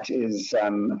that is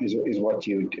what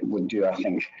you would do, I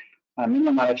think.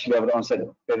 Mina might actually be able to answer it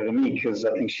better than me because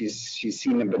I think she's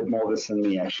seen a bit more of this than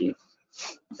me actually.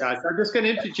 Yeah, so I'm just going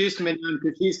to introduce Minion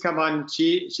because she's come on.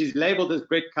 She's labelled as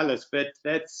Brett Cullis, but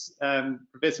that's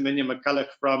Professor Minion McCulloch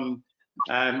from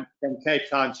Cape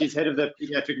Town. She's head of the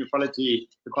pediatric nephrology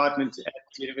department at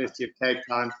the University of Cape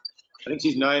Town. I think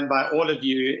she's known by all of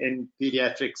you in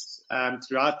pediatrics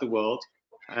throughout the world.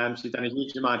 She's done a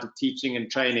huge amount of teaching and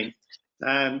training,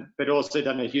 but also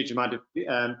done a huge amount of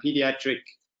pediatric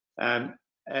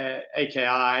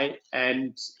AKI,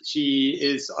 and she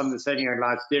is on the Saving Young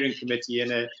Lives Steering Committee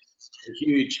and a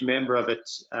huge member of it,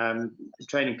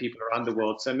 training people around the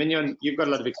world. So Mignon, you've got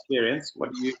a lot of experience.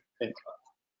 What do you think?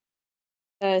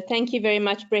 Thank you very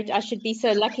much, Brett. I should be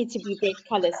so lucky to be Brett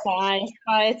Cullis, so I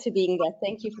aspire to being that.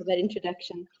 Thank you for that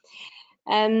introduction.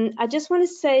 I just want to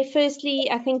say, firstly,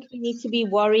 I think we need to be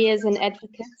warriors and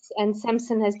advocates, and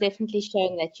Samson has definitely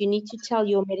shown that. You need to tell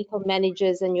your medical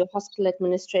managers and your hospital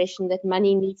administration that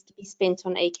money needs to be spent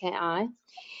on AKI.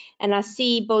 And I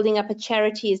see building up a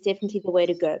charity is definitely the way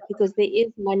to go because there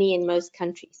is money in most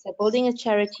countries. So building a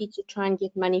charity to try and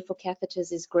get money for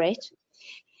catheters is great.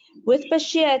 With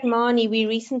Bashir at Mani, we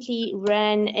recently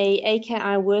ran a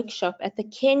AKI workshop at the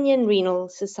Kenyan Renal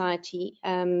Society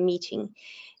meeting.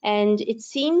 And it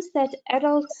seems that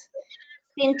adult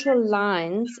central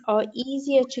lines are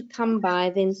easier to come by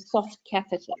than soft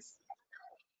catheters.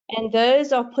 And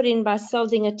those are put in by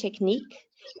Seldinger technique.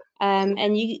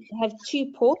 And you have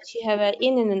two ports. You have an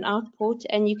in and an out port,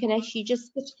 and you can actually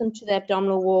just switch them to the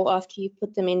abdominal wall after you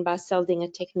put them in by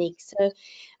Seldinger technique. So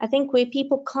I think where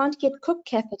people can't get Cook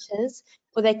catheters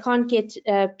or they can't get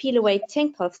peel away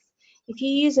Tinkoffs, if you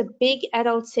use a big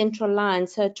adult central line,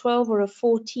 so a 12 or a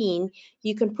 14,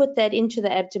 you can put that into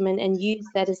the abdomen and use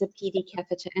that as a PD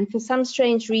catheter. And for some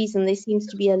strange reason, there seems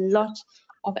to be a lot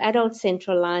of adult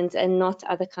central lines and not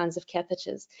other kinds of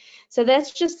catheters. So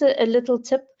that's just a little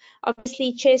tip.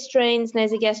 Obviously, chest drains,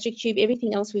 nasogastric tube,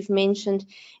 everything else we've mentioned,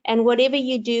 and whatever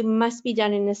you do must be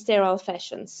done in a sterile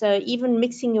fashion. So even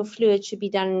mixing your fluid should be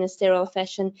done in a sterile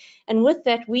fashion. And with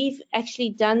that, we've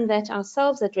actually done that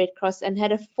ourselves at Red Cross and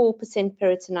had a 4%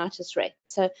 peritonitis rate.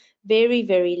 So very,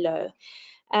 very low.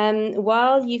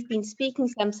 While you've been speaking,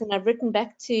 Samson, I've written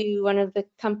back to one of the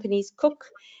companies, Cook,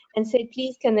 and said,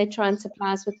 please, can they try and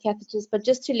supply us with catheters? But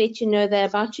just to let you know, they're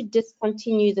about to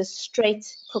discontinue the straight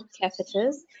Cook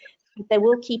catheters, but they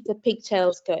will keep the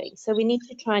pigtails going. So we need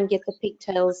to try and get the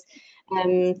pigtails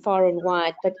far and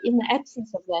wide. But in the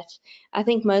absence of that, I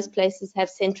think most places have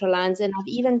central lines. And I've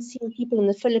even seen people in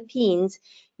the Philippines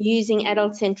using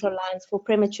adult central lines for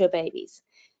premature babies.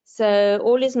 So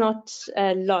all is not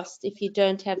lost if you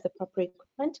don't have the proper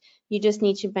equipment. You just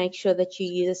need to make sure that you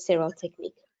use a sterile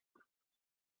technique.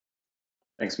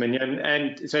 Thanks, Minion.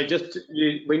 And so just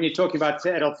when you're talking about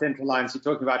adult central lines, you're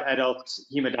talking about adult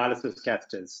hemodialysis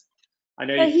catheters. I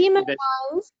know so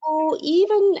hemolines or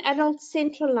even adult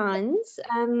central lines,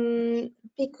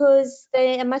 because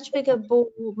they are much bigger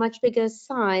ball, much bigger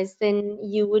size than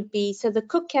you would be. So the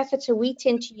Cook catheter we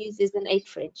tend to use is an 8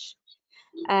 French.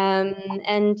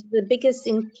 And the biggest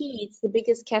in peds, the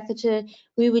biggest catheter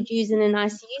we would use in an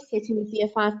ICU setting would be a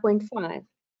 5.5.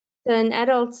 So in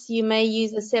adults, you may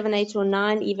use a 7, 8, or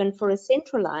 9 even for a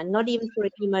central line, not even for a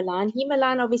hemoline.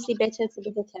 Hemoline, obviously better, it's a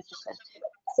bigger catheter.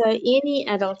 So any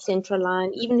adult central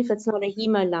line, even if it's not a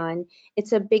hemoline,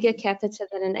 it's a bigger catheter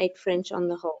than an 8 French on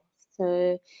the whole.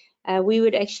 So we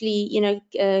would actually,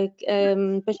 Bashir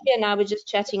and I were just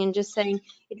chatting and just saying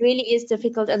it really is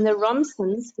difficult. And the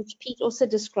Romsons, which Pete also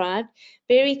described,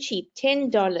 very cheap,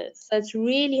 $10. So it's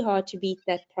really hard to beat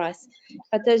that price.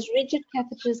 But those rigid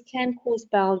catheters can cause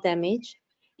bowel damage.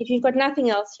 If you've got nothing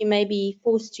else, you may be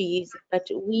forced to use it. But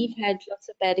we've had lots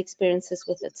of bad experiences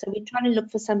with it. So we're trying to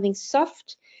look for something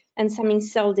soft and something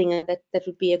Seldinger that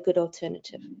would be a good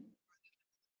alternative.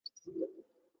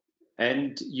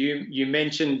 And you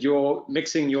mentioned you're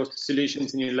mixing your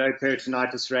solutions and your low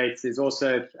peritonitis rates. There's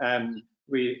also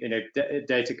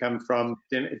data come from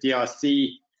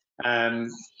DRC,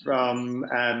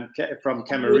 from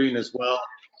Cameroon as well.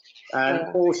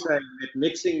 Also,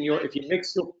 mixing if you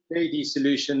mix your PD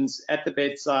solutions at the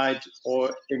bedside or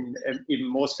in an even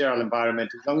more sterile environment,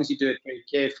 as long as you do it very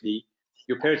carefully,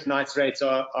 your peritonitis rates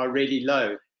are really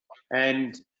low.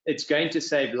 And it's going to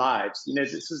save lives.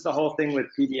 This is the whole thing with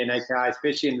PD and AKI,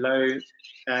 especially in low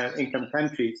income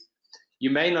countries.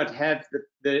 You may not have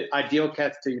the ideal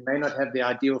catheter, you may not have the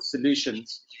ideal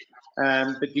solutions,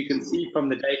 but you can see from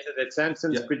the data that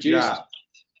Samson's produced,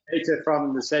 data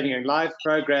from the Saving Young Lives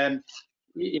program,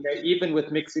 even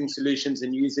with mixing solutions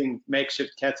and using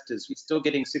makeshift catheters, we're still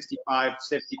getting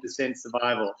 65–70%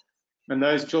 survival. and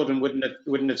those children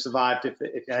wouldn't have survived if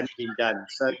it hadn't been done.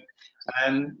 So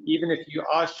even if you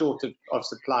are short of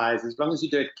supplies, as long as you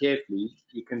do it carefully,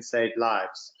 you can save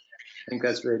lives. I think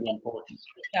that's really important.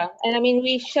 Yeah, and I mean,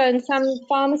 we've shown some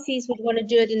pharmacies would want to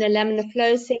do it in a laminar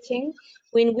flow setting.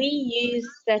 When we used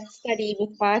that study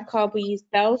with bicarb, we used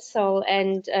Belsol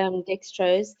and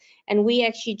dextrose, and we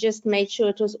actually just made sure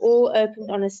it was all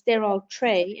opened on a sterile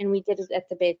tray, and we did it at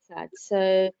the bedside.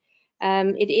 So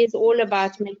it is all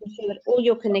about making sure that all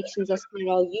your connections are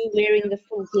sterile, you wearing the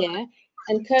full gear,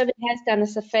 and COVID has done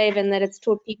us a favor in that it's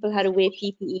taught people how to wear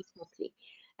PPE properly.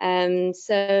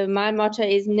 So my motto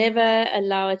is never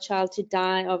allow a child to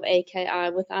die of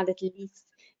AKI without at least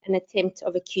an attempt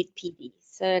of acute PD.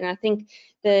 So, and I think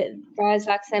the guys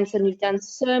like Samson, who've done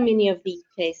so many of these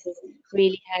cases,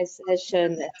 really has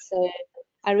shown that. So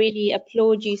I really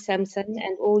applaud you, Samson,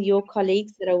 and all your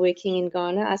colleagues that are working in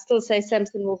Ghana. I still say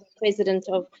Samson will be president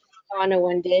of Ghana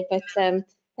one day, but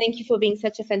thank you for being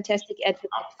such a fantastic advocate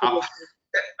for your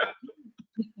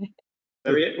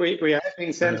So we're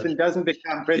hoping Samson doesn't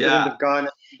become president of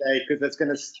Ghana today,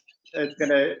 because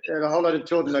a whole lot of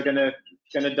children are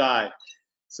gonna die.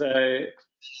 So,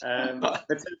 but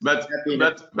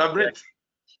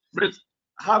Brit,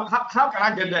 how can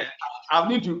I get there? I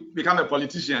need to become a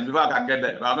politician before I can get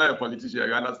there. I'm not a politician,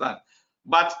 you understand?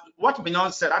 But what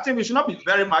Mignon said, I think we should not be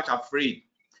very much afraid.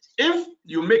 If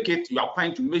you make it your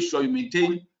point to make sure you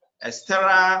maintain a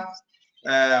sterile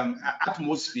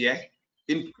atmosphere,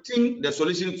 in putting the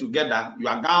solution together, you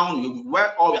are down, you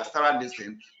wear all your sterile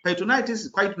distance. Peritonitis is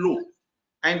quite low,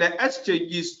 and the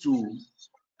exchanges too.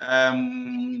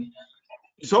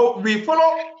 So we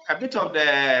follow a bit of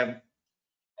the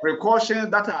precautions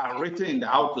that are written in the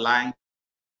outline.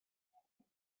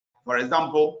 For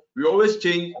example, we always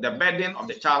change the bedding of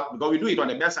the child, because we do it on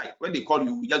the bedside. When they call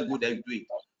you, we just go there and do it.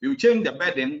 We will change the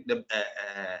bedding, the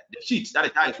sheets that the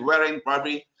child is wearing,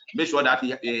 probably make sure that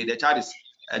the child is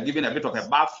given a bit of a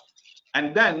bath.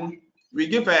 And then we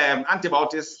give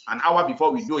antibiotics an hour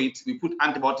before we do it. We put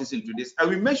antibiotics into this, and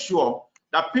we make sure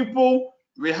that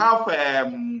we have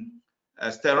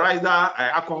a sterilizer,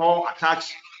 alcohol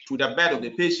attached to the bed of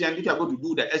the patient. If you are going to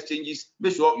do the exchanges,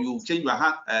 make sure you change your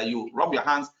hand, you rub your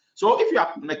hands. So if you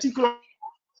are meticulous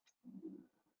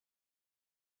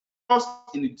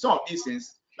in some of these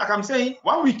things, like I'm saying,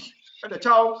 1 week when the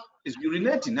child is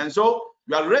urinating, and so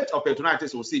your rate of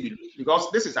peritonitis will see,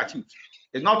 because this is acute.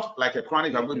 It's not like a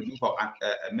chronic I'm going to do for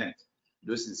a month.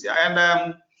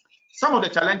 And some of the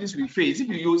challenges we face, if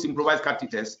you use improvised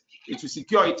catheters, it will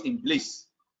secure it in place.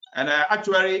 And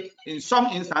actually, in some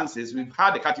instances, we've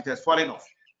had the catheters falling off.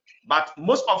 But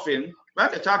most often,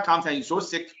 when the child comes and he's so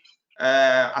sick,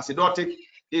 acidotic,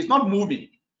 he's not moving,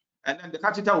 and then the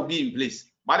catheter will be in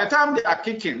place. By the time they are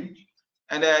kicking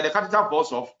and the catheter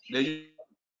falls off, the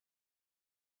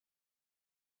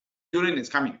urine is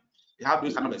coming. You have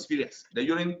this kind of experience. The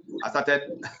urine has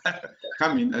started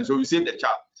coming, and so you save the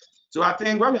child. So I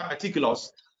think when we are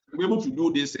meticulous, we're able to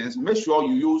do these things. Make sure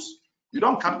you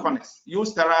don't cut corners.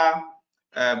 Use sterile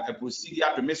a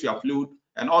procedure to mix your fluid,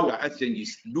 and all your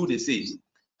exchanges do the same.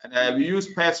 And we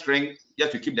use pair string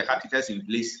just to keep the catheters in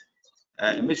place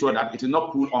and make sure that it will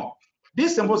not pull on.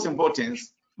 These simple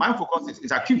things, my focus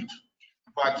is acute.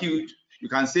 For acute, you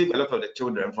can save a lot of the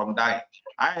children from dying.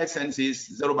 ISN says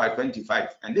 0 by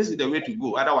 25, and this is the way to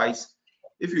go. Otherwise,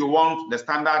 if you want the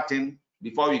standard thing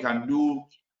before we can do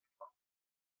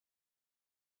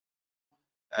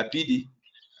a PD,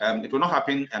 it will not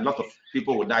happen, and a lot of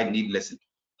people will die needlessly.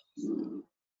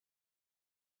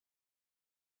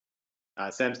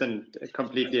 Samson, I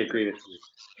completely agree with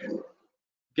you.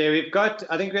 Okay,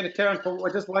 I think we're going to carry on for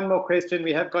just one more question.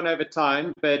 We have gone over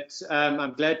time, but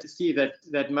I'm glad to see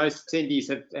that most attendees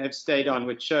have stayed on,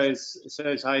 which shows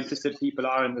how interested people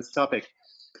are in this topic.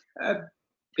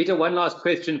 Peter, one last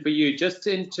question for you, just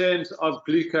in terms of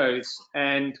glucose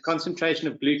and concentration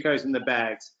of glucose in the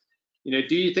bags.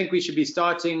 Do you think we should be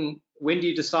starting, when do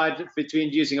you decide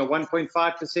between using a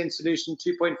 1.5% solution,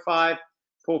 2.5,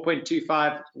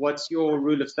 4.25? What's your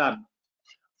rule of thumb?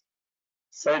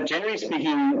 So generally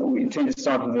speaking, we tend to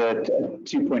start with a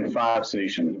 2.5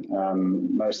 solution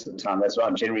most of the time. That's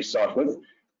what I generally start with.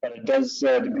 But it does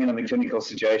depend on the clinical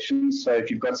situation. So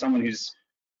if you've got someone who's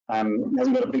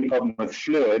hasn't got a big problem with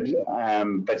fluid,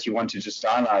 but you want to just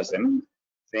sterilize them,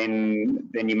 then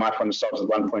you might want to start with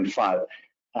 1.5.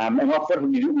 And what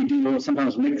we do, we'll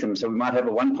sometimes mix them. So we might have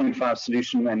a 1.5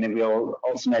 solution, and then we'll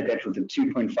alternate that with a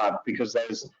 2.5, because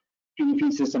those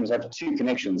PDP systems have two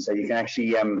connections. So you can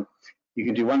actually you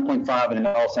can do 1.5 and then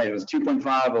alternate with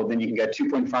 2.5, or then you can go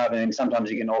 2.5 and then sometimes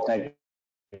you can alternate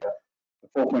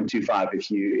 4.25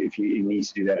 if you need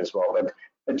to do that as well.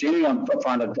 But But generally, I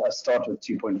find I start with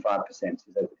 2.5%.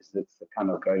 Is the kind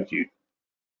of go-to.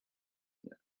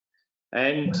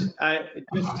 And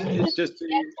just to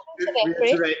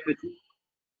reiterate,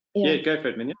 yeah, go for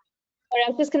it, Minya. I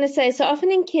was just going to say, so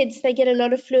often in kids, they get a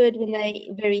lot of fluid when they're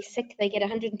very sick. They get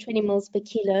 120 mils per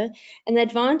kilo. And the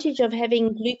advantage of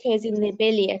having glucose in their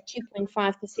belly at 2.5%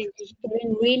 is you can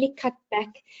then really cut back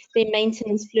their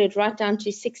maintenance fluid right down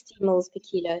to 60 mils per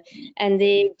kilo and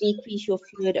then decrease your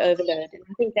fluid overload. And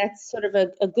I think that's sort of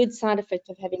a good side effect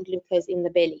of having glucose in the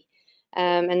belly.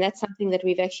 And that's something that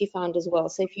we've actually found as well.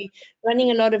 So if you're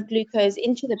running a lot of glucose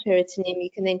into the peritoneum, you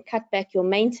can then cut back your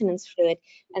maintenance fluid,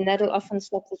 and that'll often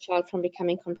stop the child from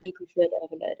becoming completely fluid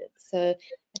overloaded. So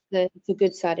it's a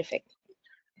good side effect.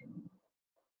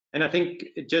 And I think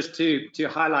just to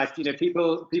highlight,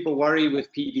 people worry with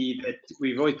PD that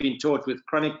we've always been taught with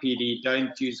chronic PD,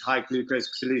 don't use high glucose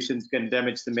solutions, can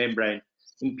damage the membrane.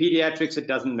 In pediatrics, it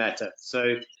doesn't matter.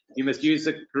 So you must use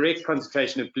the correct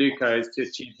concentration of glucose to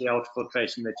achieve the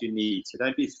ultrafiltration that you need. So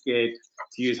don't be scared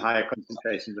to use higher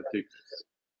concentrations of glucose.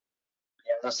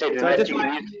 Yeah, as I said,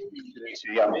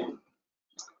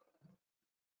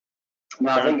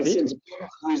 now, I think it's important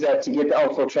to use that to get the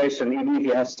ultrafiltration, even if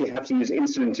you have to use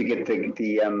insulin to get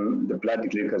the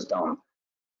blood glucose down.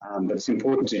 But it's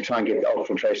important to try and get the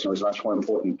ultrafiltration, which is much more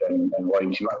important than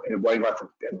worrying about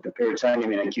the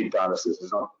peritoneum in acute dialysis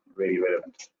is not really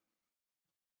relevant.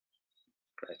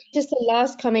 Great. Just a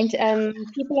last comment.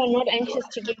 People are not anxious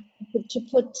to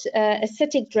put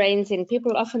acidic drains in.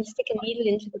 People often stick a needle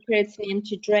into the peritoneum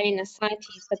to drain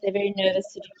ascites, but they're very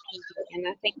nervous to do PD. And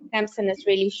I think Samson has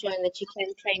really shown that you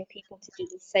can train people to do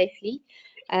this safely,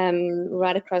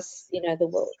 right across the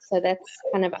world. So that's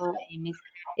kind of our aim.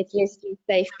 It's yes, do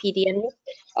safe PD, and with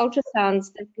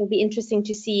ultrasounds, that will be interesting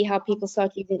to see how people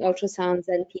start using ultrasounds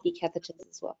and PD catheters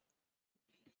as well.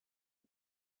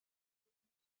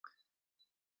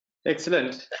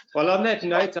 Excellent. Well, on that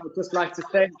note, I would just like to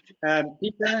thank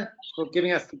Peter for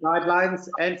giving us the guidelines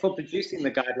and for producing the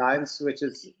guidelines, which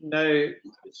is no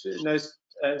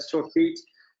short feat.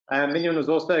 Mignon was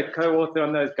also a co-author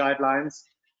on those guidelines.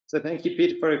 So thank you,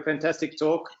 Peter, for a fantastic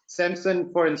talk. Samson,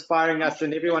 for inspiring us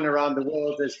and everyone around the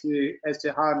world as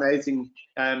to how amazing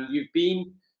you've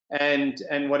been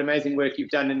and what amazing work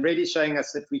you've done, and really showing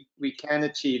us that we can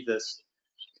achieve this.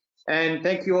 And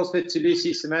thank you also to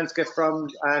Lucy Szymanska from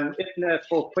IPNA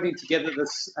for putting together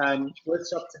this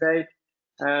workshop today.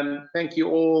 Thank you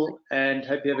all, and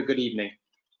hope you have a good evening.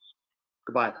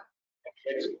 Goodbye.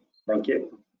 Thank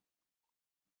you.